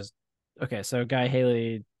actually just okay. So Guy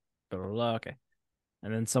Haley, blah, blah, blah, okay.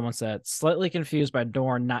 And then someone said, slightly confused by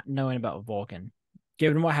Dorn not knowing about Vulcan,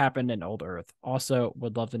 given what happened in Old Earth. Also,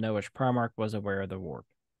 would love to know which Primarch was aware of the warp.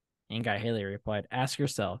 And Guy Haley replied, ask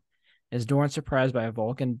yourself, is Dorn surprised by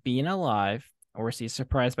Vulcan being alive, or is he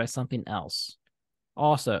surprised by something else?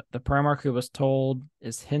 Also, the Primarch who was told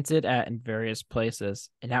is hinted at in various places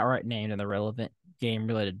and outright named in the relevant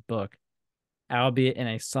game-related book, albeit in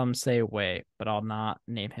a some say way, but I'll not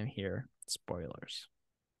name him here. Spoilers.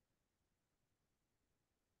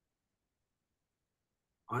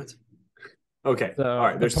 What? Okay. So all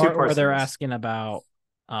right. There's the part two parts where they're to this. asking about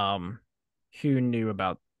who knew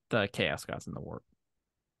about the Chaos Gods in the warp.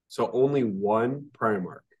 So only one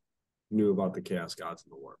Primarch knew about the Chaos Gods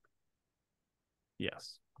in the warp.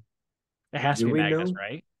 Yes. It has to be Magnus,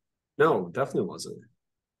 right? No, definitely wasn't.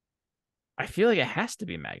 I feel like it has to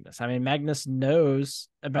be Magnus. I mean, Magnus knows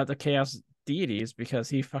about the Chaos deities because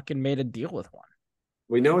he fucking made a deal with one.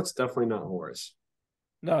 We know it's definitely not Horus.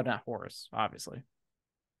 No, not Horus, obviously.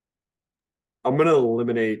 I'm going to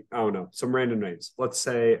eliminate, I don't know, some random names. Let's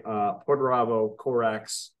say Portoravo,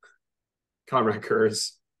 Corax, Conrad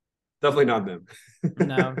Kurz. Definitely not them.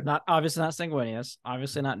 No, not obviously not Sanguinius.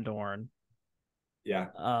 Obviously not Dorn. Yeah.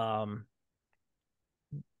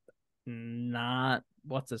 Not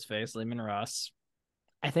what's his face, Lehman Russ.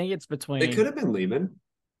 I think it's between. It could have been Lehman.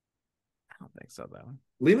 I don't think so though.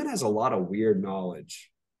 Lehman has a lot of weird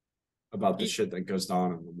knowledge about the shit that goes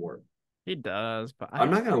on in the warp. He does, but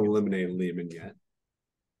I'm not going to eliminate Lehman yet.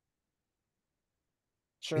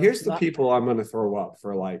 Sure, here's the people I'm going to throw up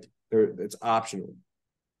for like, it's optional.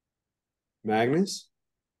 Magnus,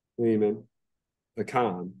 Lehman, the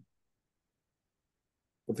Khan,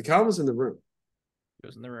 But the Khan was in the room. He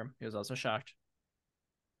was in the room. He was also shocked.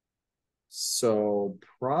 So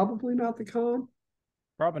probably not the Khan.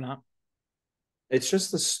 Probably not. It's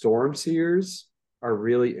just the Storm Seers are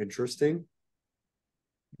really interesting.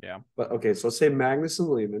 Yeah. But okay, so let's say Magnus and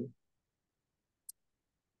Lehman.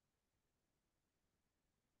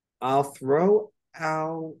 I'll throw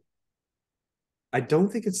out. I don't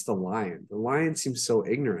think it's the Lion. The Lion seems so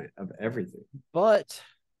ignorant of everything. But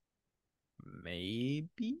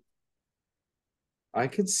maybe. I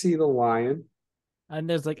could see the Lion. And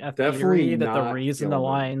there's like a Definitely theory that the not reason the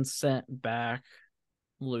Gilman. Lion sent back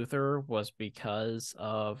Luther was because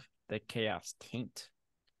of the chaos taint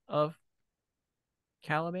of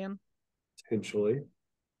Caliban. Potentially.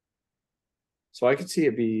 So I could see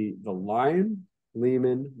it be the Lion,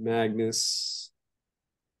 Lehman, Magnus.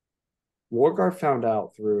 Lorgar found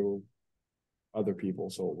out through other people,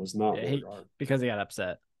 so it was not Yeah, Lorgar. because he got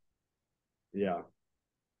upset. Yeah.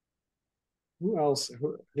 Who else?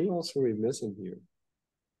 Who else are we missing here?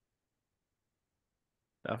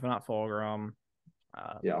 Definitely not Fulgrim.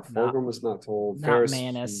 Yeah, Not Fulgrim was not told. not Ferris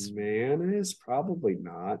Manus. Manus? Probably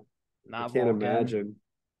not. I Not can't Vulcan. imagine.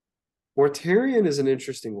 Mortarion is an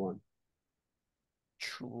interesting one.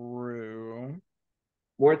 True.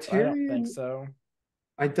 I don't think Mortarion, so.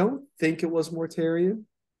 I don't think it was Mortarion.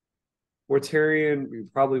 Mortarion, we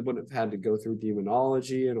probably wouldn't have had to go through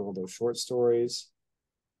demonology and all those short stories.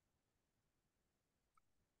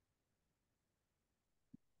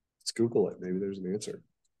 Let's Google it. Maybe there's an answer.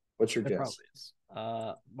 What's your There guess?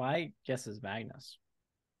 probably is. My guess is Magnus.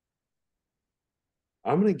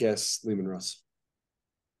 I'm gonna guess Lehman Russ.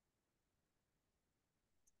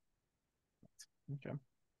 Okay.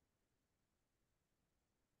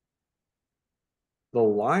 The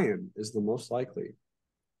Lion is the most likely.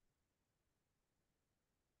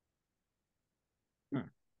 Hmm.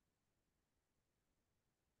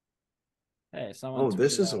 Hey, someone Oh,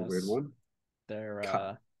 this tweeted is at a weird us one.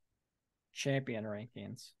 their champion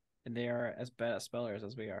rankings, and they are as bad at spellers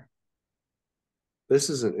as we are. This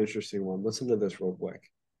is an interesting one. Listen to this real quick.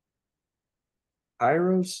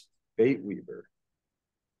 Hyros Fateweaver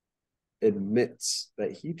admits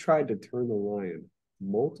that he tried to turn the Lion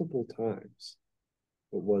multiple times,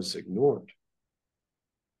 but was ignored.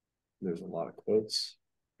 There's a lot of quotes.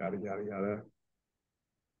 Yada, yada, yada.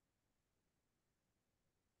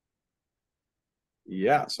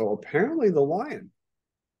 Yeah, so apparently the Lion,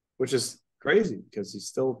 which is crazy because he's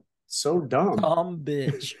still so dumb.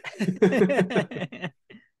 Bitch.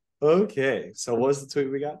 Okay, so what was the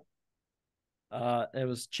tweet we got? It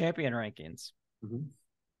was champion rankings. Mm-hmm.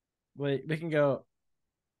 We can go.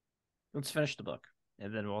 Let's finish the book,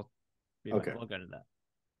 and then we'll Okay, we'll go to that.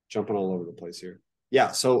 jumping all over the place here.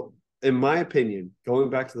 Yeah, so in my opinion, going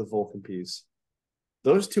back to the Vulcan piece,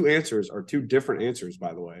 those two answers are two different answers,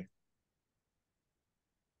 by the way.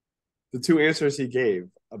 The two answers he gave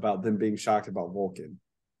about them being shocked about Vulcan.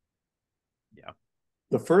 Yeah.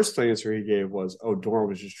 The first answer he gave was, oh, Doran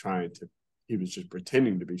was just he was just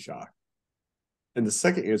pretending to be shocked. And the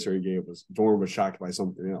second answer he gave was, Doran was shocked by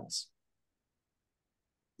something else.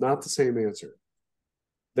 Not the same answer.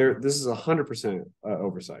 This is 100%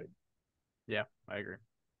 oversight. Yeah, I agree.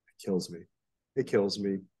 It kills me. It kills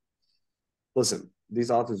me. Listen,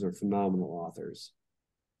 these authors are phenomenal authors.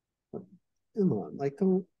 But come on, like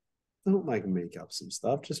don't like make up some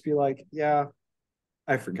stuff. Just be like, yeah,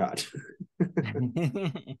 I forgot.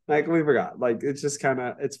 Like we forgot. Like it's just kind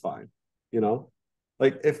of it's fine, you know.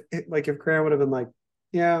 Like if Cran would have been like,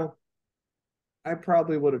 yeah, I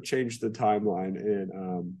probably would have changed the timeline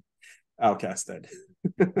in Outcast Dead.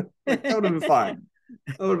 Like that would have been fine.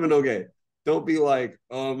 That would have been okay. Don't be like,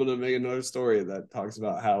 oh, I'm gonna make another story that talks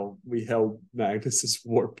about how we held Magnus's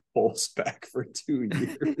warp pulse back for 2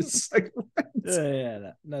 years. Like,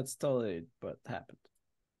 yeah, that's totally what happened.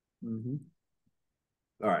 mm-hmm.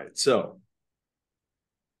 All right. So,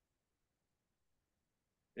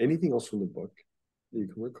 anything else from the book that you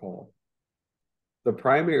can recall? The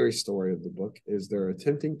primary story of the book is they're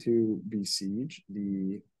attempting to besiege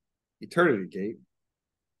the Eternity Gate,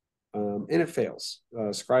 and it fails.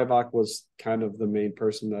 Scribach was kind of the main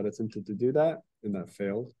person that attempted to do that, and that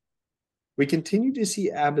failed. We continue to see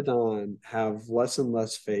Abaddon have less and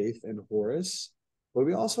less faith in Horus, but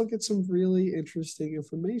we also get some really interesting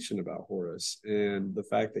information about Horus and the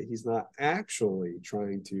fact that he's not actually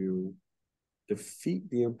trying to defeat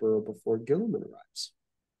the Emperor before Gilman arrives.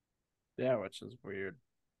 Yeah, which is weird.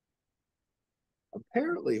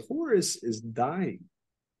 Apparently, Horus is dying.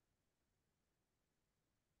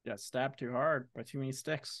 Got stabbed too hard by too many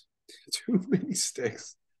sticks. Too many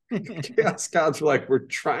sticks. Chaos gods were like, we're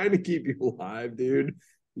trying to keep you alive, dude.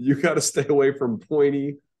 You got to stay away from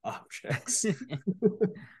pointy objects.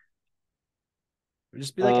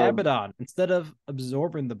 Just be like Abaddon. Instead of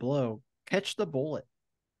absorbing the blow, catch the bullet.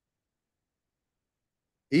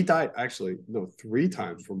 He died actually, no, 3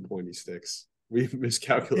 times from pointy sticks. We've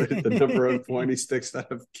miscalculated the number of pointy sticks that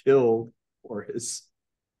have killed Horus.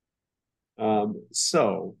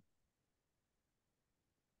 So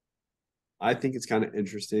I think it's kind of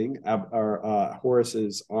interesting. Horus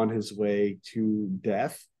is on his way to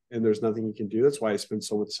death, and there's nothing he can do. That's why he spends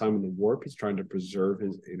so much time in the warp. He's trying to preserve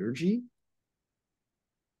his energy.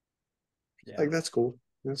 Yeah. Like, that's cool.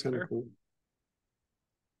 That's kind of cool.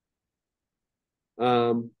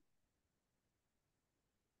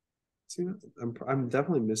 See, I'm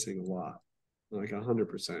definitely missing a lot, like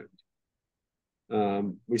 100%.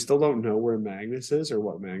 We still don't know where Magnus is or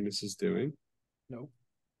what Magnus is doing. Nope.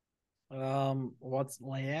 What's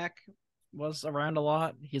Layak was around a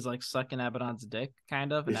lot. He's like sucking Abaddon's dick,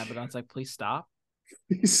 kind of, and Abaddon's like, "Please stop."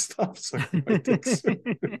 Please stop sucking my dick.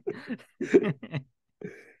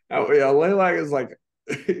 Oh yeah, Laylac is like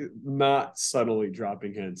not subtly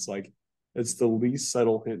dropping hints. Like, it's the least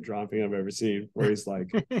subtle hint dropping I've ever seen. Where he's like,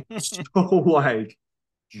 so like,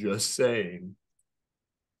 just saying.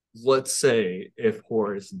 Let's say if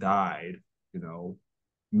Horus died,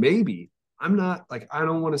 maybe. I'm not like, I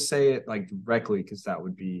don't want to say it like directly because that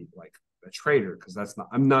would be like a traitor, because that's not,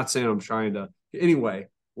 I'm not saying I'm trying to, anyway,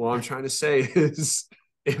 what I'm trying to say is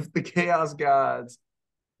if the Chaos Gods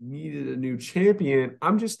needed a new champion,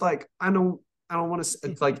 I'm just like, I don't want to,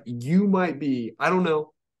 it's like, you might be, I don't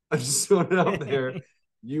know. I'm just throwing it out there.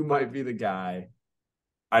 You might be the guy.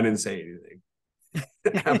 I didn't say anything.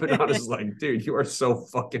 Abaddon is like, dude, you are so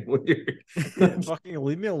fucking weird. Fucking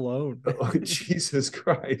leave me alone. Oh, Jesus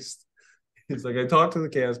Christ. He's like, I talked to the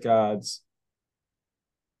Chaos Gods.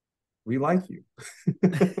 We like you.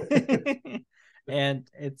 And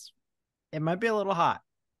it might be a little hot.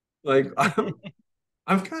 Like,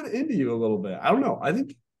 I'm kind of into you a little bit. I don't know. I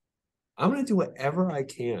think I'm going to do whatever I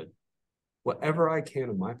can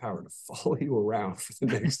in my power to follow you around for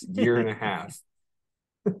the next year and a half.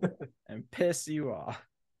 And piss you off.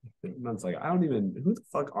 And I was like, who the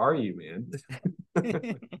fuck are you, man?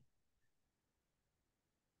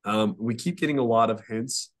 We keep getting a lot of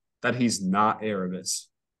hints that he's not Erebus.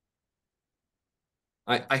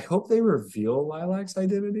 I hope they reveal Lilac's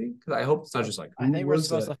identity, because I hope it's not just like, I think we're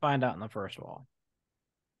supposed to find out in the first wall.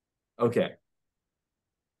 Okay.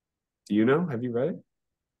 Do you know? Have you read it?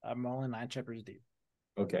 I'm only 9 chapters deep.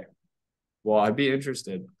 Okay. Well, I'd be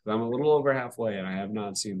interested, because I'm a little over halfway and I have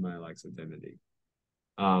not seen Lilac's identity.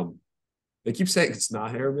 They keep saying it's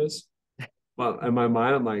not Erebus. Well, in my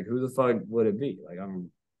mind, I'm like, who the fuck would it be? Like,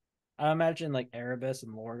 I imagine like Erebus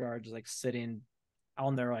and Lorgar just like sitting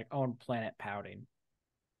on their like own planet pouting.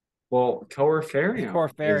 Well,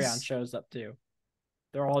 Corfarion shows up too.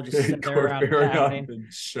 They're all just sitting there around pouting.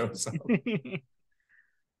 Shows up.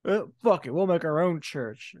 Fuck it, we'll make our own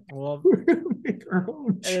church. Make our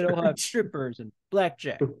own church. And it'll have strippers and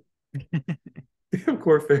blackjack.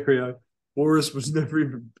 Corfarion. Horus was never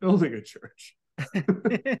even building a church.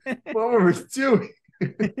 What were we doing?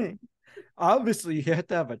 Obviously, you have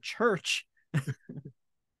to have a church.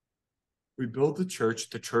 We build the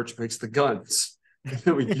church makes the guns. And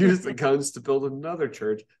then we use the guns to build another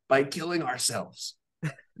church by killing ourselves.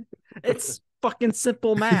 It's fucking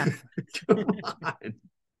simple math. Come on.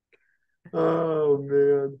 Oh,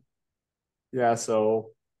 man. Yeah,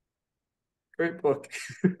 so great book.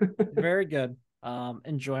 Very good.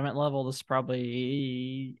 Enjoyment level, this is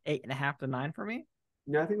probably 8.5 to 9 for me.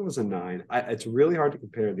 Yeah, I think it was a 9. It's really hard to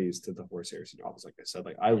compare these to the Horus Heresy novels. Like I said,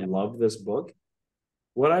 like, I love this book.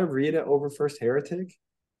 Would I read it over First Heretic?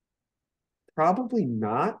 Probably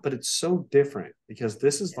not, but it's so different because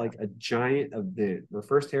this is like a giant event where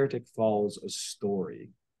First Heretic follows a story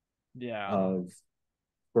of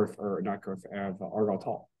Argal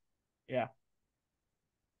Tall. Yeah.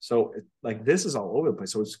 So like, this is all over the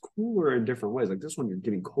place. So it's cooler in different ways. Like, this one, you're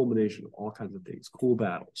getting culmination of all kinds of things: cool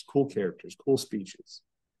battles, cool characters, cool speeches.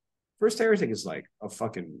 First Heretic is like a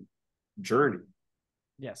fucking journey.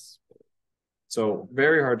 Yes. So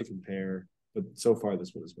very hard to compare, but so far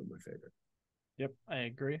this one has been my favorite. Yep, I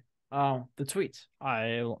agree. The tweets.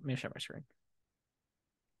 Let me share my screen.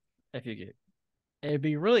 If you get, it'd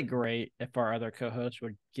be really great if our other co-hosts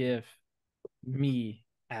would give me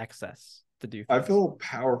access to do things. I feel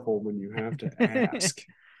powerful when you have to ask.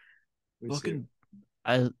 Fucking,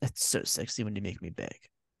 it's so sexy when you make me beg.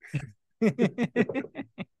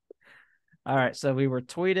 All right, so we were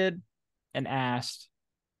tweeted and asked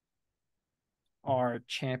our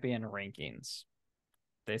champion rankings.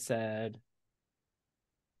 They said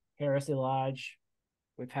Heresy Lodge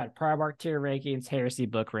We've had Primark tier rankings, Heresy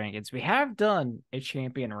book rankings. We have done a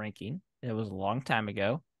champion ranking. It was a long time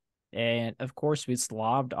ago. And of course, we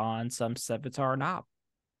slobbed on some Sevatar knob.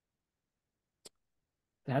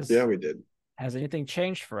 Yeah, Has we did. has anything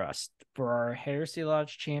changed for us for our Heresy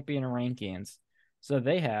Lodge champion rankings? So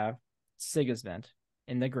they have Sigismund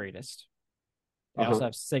in the greatest. They also Uh-huh.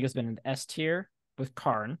 have Sigismund in S tier with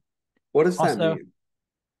Karn. What does that Also, mean?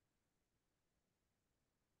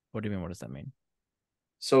 what do you mean? What does that mean?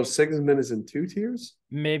 So Sigismund is in 2 tiers?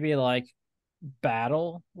 Maybe like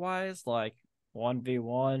battle wise, like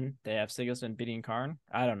 1v1, they have Sigismund beating Karn.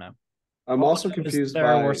 I don't know. I'm All also I know is confused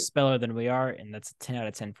they're a by worse speller than we are, and that's a 10 out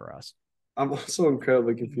of 10 for us. I'm also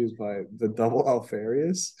incredibly confused by the double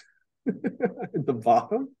Alfarius at the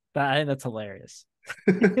bottom. I think that's hilarious.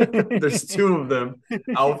 There's two of them.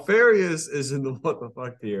 Alfarius is in the what the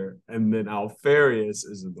fuck tier, and then Alfarius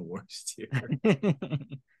is in the worst tier.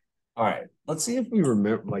 All right, let's see if we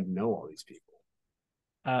remember, like, know all these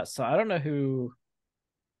people. So I don't know who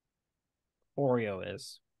Oreo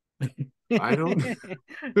is. I don't.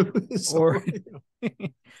 Who is or Oreo?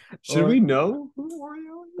 Should or we know who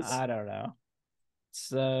Oreo is? I don't know.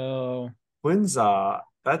 So When's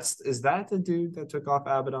that's is that the dude that took off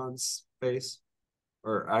Abaddon's face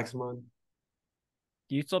or Axamon?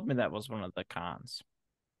 you told me that was one of the cons.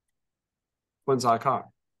 When's Khan?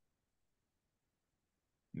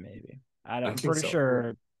 Maybe. I I'm think pretty so.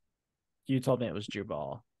 sure you told me it was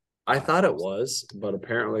Jubal. I thought it was, but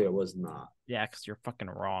apparently it was not. Yeah, because you're fucking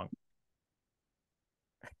wrong.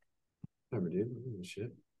 Never did.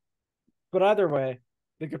 Shit. But either way,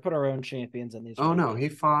 we could put our own champions in these. Oh no, rankings. he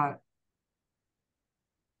fought.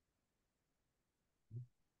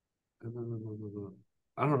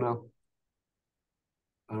 I don't know.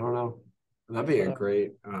 I don't know. That'd be a But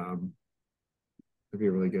great. That'd be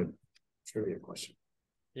a really good trivia question.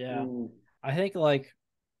 yeah, I think like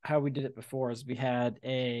how we did it before is we had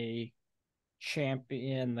a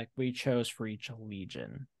champion like we chose for each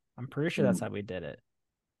legion. I'm pretty sure that's how we did it.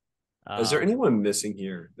 Is there Um, anyone missing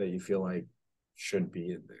here that you feel like should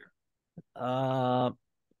be in there? uh,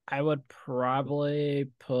 I would probably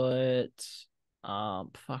put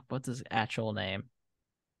fuck, what's his actual name?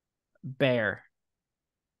 Bear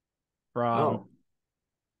from Oh,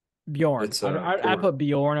 Bjorn. it's I Bjorn. put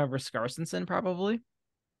Bjorn over Skarsensen probably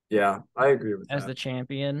Yeah, I agree with as that. the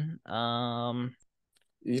champion.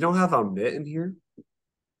 You don't have a mitt in here.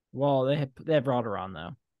 Well, they have Rotteron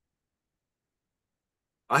though.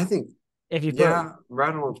 I think, If you put yeah,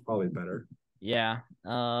 Radon's probably better. yeah,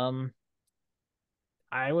 I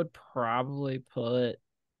would probably put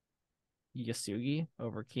Yasugi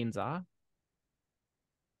over Kinza.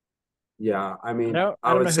 Yeah, I mean, I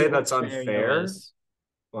I don't would know who say that's Orfeo unfair, is.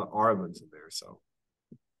 but Arlen's in there, so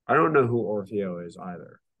I don't know who Orfeo is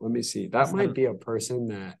either. Let me see. That might be a person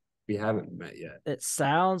that we haven't met yet. It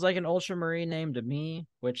sounds like an Ultramarine name to me,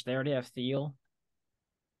 which they already have Theo.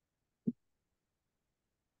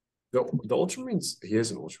 The Ultramarines, he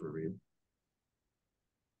is an Ultramarine.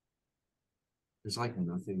 There's like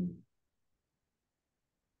nothing.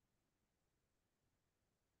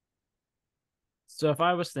 So if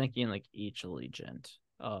I was thinking like each Allegiant,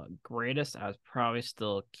 greatest, I would probably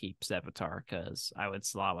still keep Sevatar because I would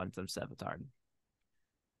slot on some Sevatar.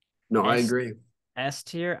 No, I S agree. S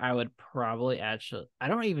tier, I would probably actually. I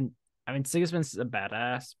don't even. I mean, Sigismund's a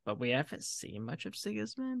badass, but we haven't seen much of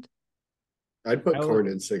Sigismund. I'd I put would. Karn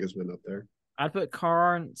and Sigismund up there. I'd put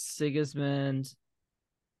Karn, Sigismund,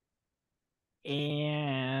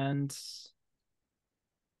 and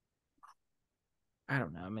I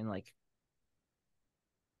don't know. I mean, like,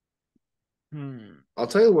 I'll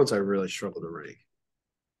tell you the ones I really struggle to rank.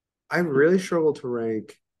 I really struggle to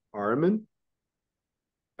rank Armin.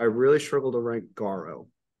 I really struggle to rank Garo.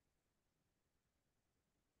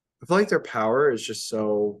 I feel like their power is just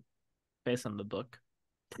so, based on the book.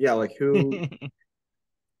 yeah, like who, Yeah,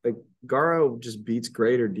 like Garo just beats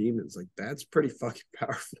greater demons. Like that's pretty fucking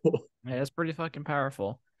powerful. it's pretty fucking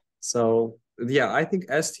powerful. So yeah, I think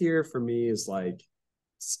S tier for me is like,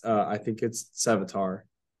 I think it's Sevatar,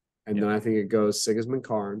 and Yep. then I think it goes Sigismund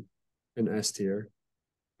Karn in S tier.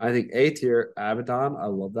 I think A tier Abaddon. I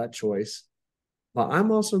love that choice, but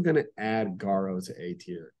I'm also gonna add Garo to A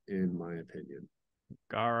tier in my opinion.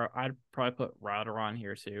 Garo, I'd probably put Router on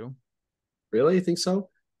here too. Really, you think so?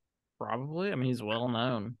 Probably. I mean, he's well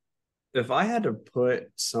known. If I had to put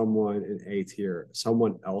someone in A tier,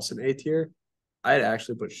 someone else in A tier, I'd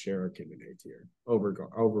actually put Shuriken in A tier over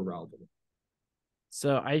Raldo.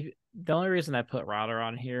 So the only reason I put Router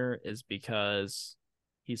on here is because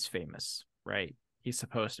he's famous, right? He's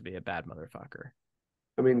supposed to be a bad motherfucker.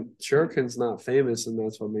 I mean, Shuriken's not famous, and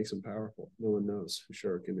that's what makes him powerful. No one knows who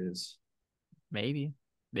Shuriken is. Maybe.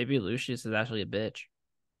 Maybe Lucius is actually a bitch.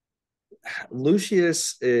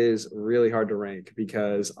 Lucius is really hard to rank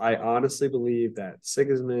because I honestly believe that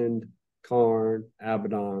Sigismund, Karn,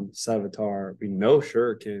 Abaddon, Sevatar, we know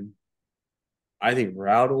Shuriken. I think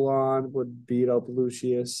Raudoulon would beat up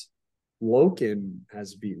Lucius. Loken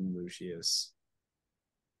has beaten Lucius.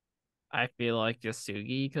 I feel like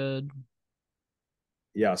Yasugi could.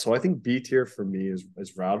 Yeah, so I think B tier for me is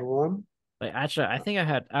Raudoulon. Like actually, I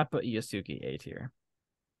put Yasugi A tier.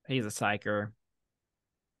 He's a psyker,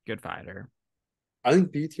 good fighter. I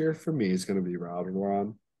think B tier for me is going to be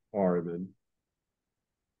Raudoulon, Ariman,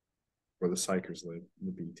 where the Psychers live in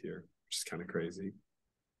the B tier, which is kind of crazy.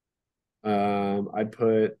 I'd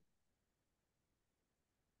put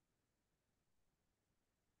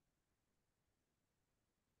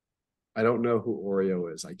I don't know who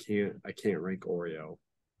Oreo is. I can't rank Oreo.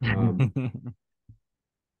 Um,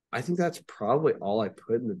 I think that's probably all I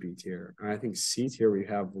put in the B tier. And I think C tier we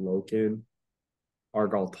have Loken,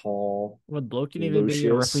 Argal Tall, Would Loken even be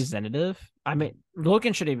a Lucius. representative? I mean,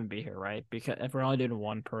 Loken should even be here, right? Because if we're only doing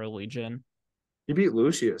one per legion, He beat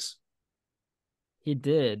Lucius. he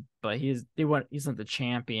did, but he's not the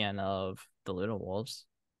champion of the Little Wolves.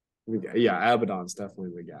 Yeah, Abaddon's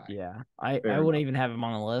definitely the guy. Yeah, I Fair wouldn't enough. even have him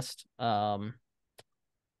on the list. And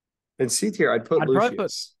C tier, I'd put I'd probably put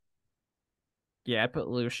Lucius. yeah, I put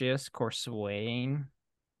Lucius, Corswain.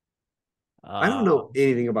 I don't Uh, know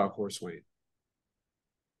anything about Corswain.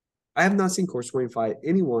 I have not seen Corswain fight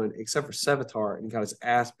anyone except for Sevatar, and he got his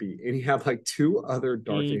ass beat. And he had like two other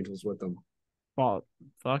Dark he Angels with him. fought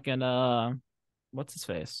fucking what's his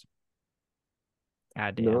face?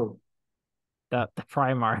 God damn, No, the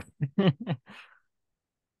Primarch. he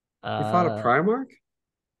fought a uh, Primarch.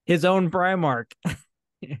 his own Primarch,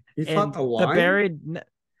 He fought and the the Lion. buried.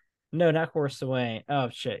 No, not Corswain. Oh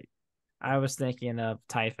shit, I was thinking of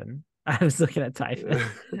Typhon. I was looking at Typhon.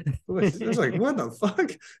 It was like, what the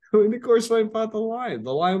fuck? When the Corswain fought the Lion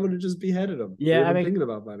would have just beheaded him. Or Yeah, I even mean, thinking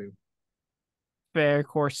about fighting him. fair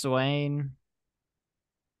Corswain.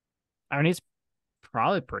 I mean, he's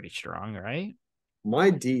probably pretty strong, right? My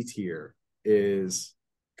D tier is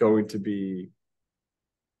going to be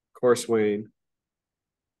Corswain,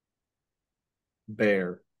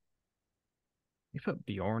 Bear. You put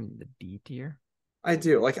Bjorn in the D tier. I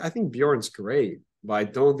do. Like, I think Bjorn's great, but I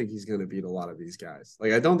don't think he's going to beat a lot of these guys.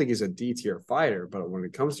 Like, I don't think he's a D tier fighter, but when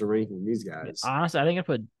it comes to ranking these guys, Honestly, I think I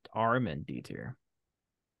put Arm in D tier.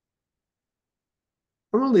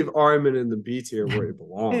 I'm going to leave Armin in the B tier where he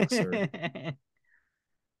belongs, sir.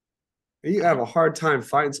 You have a hard time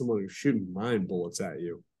fighting someone who's shooting mind bullets at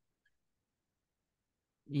you.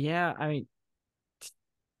 Yeah, I mean,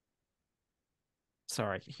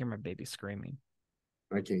 sorry, I can hear my baby screaming.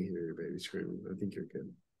 I can't hear your baby screaming. I think you're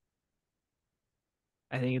good.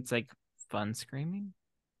 I think it's like fun screaming.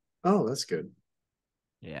 Oh, that's good.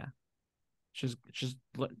 Yeah, she's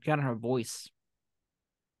got her voice.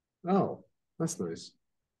 Oh, that's nice.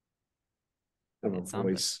 Have a It's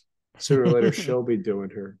something. voice. Sooner or later, she'll be doing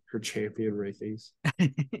her champion rankings.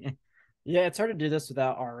 Yeah, it's hard to do this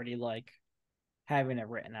without already like having it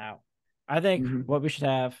written out. I think Mm-hmm. what we should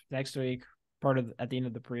have next week, at the end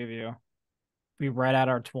of the preview, we write out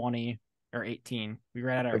our 20 or 18. We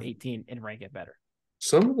write out our 18 and rank it better.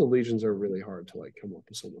 Some of the legions are really hard to like come up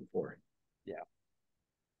with someone for. Yeah.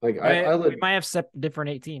 Like We might have different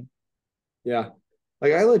 18. yeah,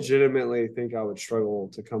 like I legitimately think I would struggle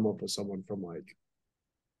to come up with someone from like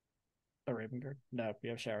A Raven Guard? No, we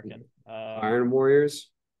have Shuriken. Iron Warriors,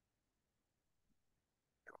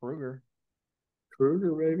 Kruger.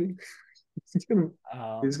 Kruger, maybe. he's gonna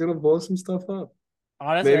he's Um, gonna blow some stuff up.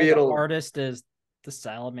 Honestly, I Maybe think the it'll. hardest is the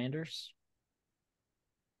Salamanders.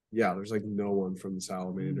 Yeah, there's like no one from the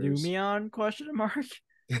Salamanders. Numion question mark.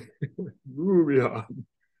 Rubion,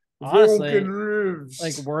 Vulcan Honestly, like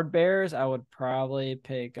Ribs, word bears, I would probably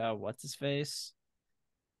pick what's his face?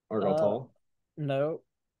 Argal Uh Tall. no,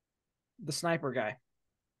 the sniper guy.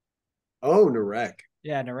 Oh, Narek.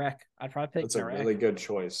 Yeah, Narek. I'd probably pick That's a Narek. really good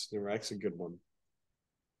choice. Narek's a good one.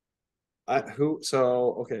 I who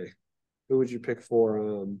so okay. Who would you pick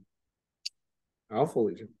for Alpha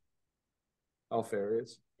Legion?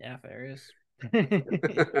 Alpharius. Yeah, Farius.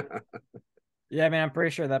 Yeah, I mean, I'm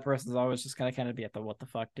pretty sure that person's always just gonna kind of be at the what the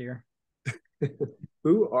fuck tier.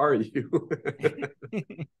 Who are you?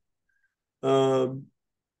 um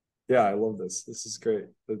yeah, I love this. This is great.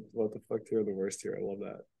 What the fuck tier and the worst tier. I love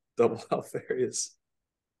that. Double Alpharius.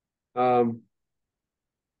 Um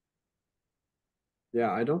yeah,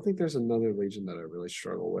 I don't think there's another legion that I really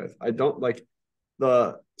struggle with. I don't like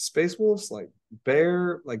the Space Wolves, like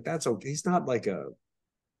Bear, like that's okay. He's not like a.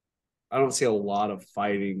 I don't see a lot of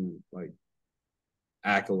fighting like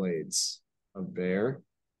accolades of Bear.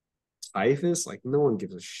 Typhus, like no one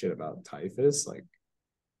gives a shit about Typhus. Like,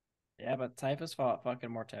 Yeah, but Typhus fought fucking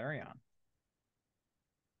Mortarion.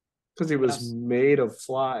 because he was Yes. made of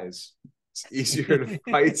flies. It's easier to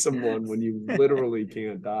fight someone when you literally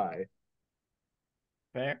can't die.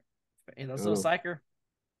 Fair. I Let's don't do a know. psycher.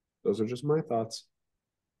 Those are just my thoughts.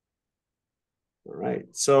 All right.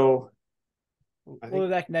 So I We'll think, be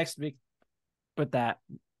back next week with that.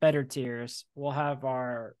 Better tiers. We'll have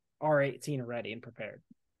our R18 ready and prepared.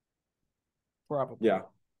 Probably. yeah,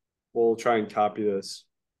 we'll try and copy this.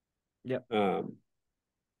 Yep. And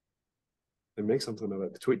make something of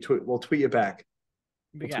it. Tweet. We'll tweet you back.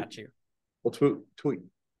 We got you. We'll tweet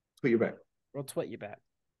you back. We'll tweet you back.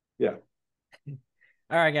 Yeah.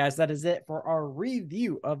 All right, guys, that is it for our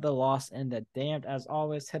review of The Lost and the Damned. As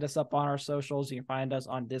always, hit us up on our socials. You can find us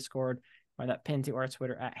on Discord. Find that pinned to our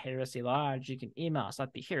Twitter at Heresy Lodge. You can email us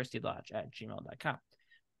at theheresylodge@gmail.com.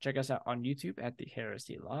 Check us out on YouTube at The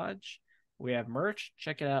Heresy Lodge. We have merch.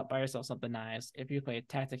 Check it out. Buy yourself something nice. If you play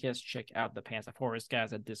Tacticus, check out the Pants of Horus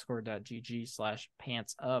guys at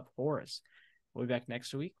discord.gg/Pants of Horus. We'll be back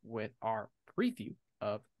next week with our preview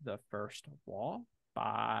of The First Wall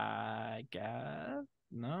by Gav.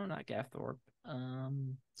 No, not Gav Thorpe. Oh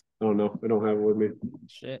no, I don't have it with me.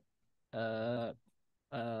 Shit. Guy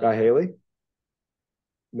Haley?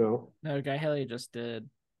 No. No, Guy Haley just did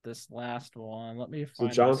this last one. Let me Is it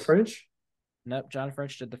find John this. French? Nope, John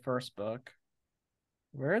French did the first book.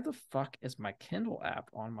 Where the fuck is my Kindle app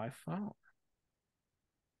on my phone?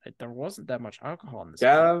 There wasn't that much alcohol in this.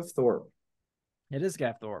 Gav Thorpe. It is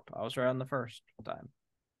Gav Thorpe. I was right on the first time.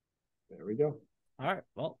 There we go. All right,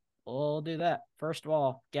 well, we'll do that. First of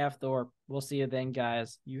all, Gav Thorpe. We'll see you then,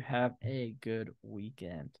 guys. You have a good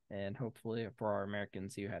weekend. And hopefully for our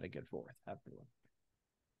Americans, you had a good 4th. Have a good one.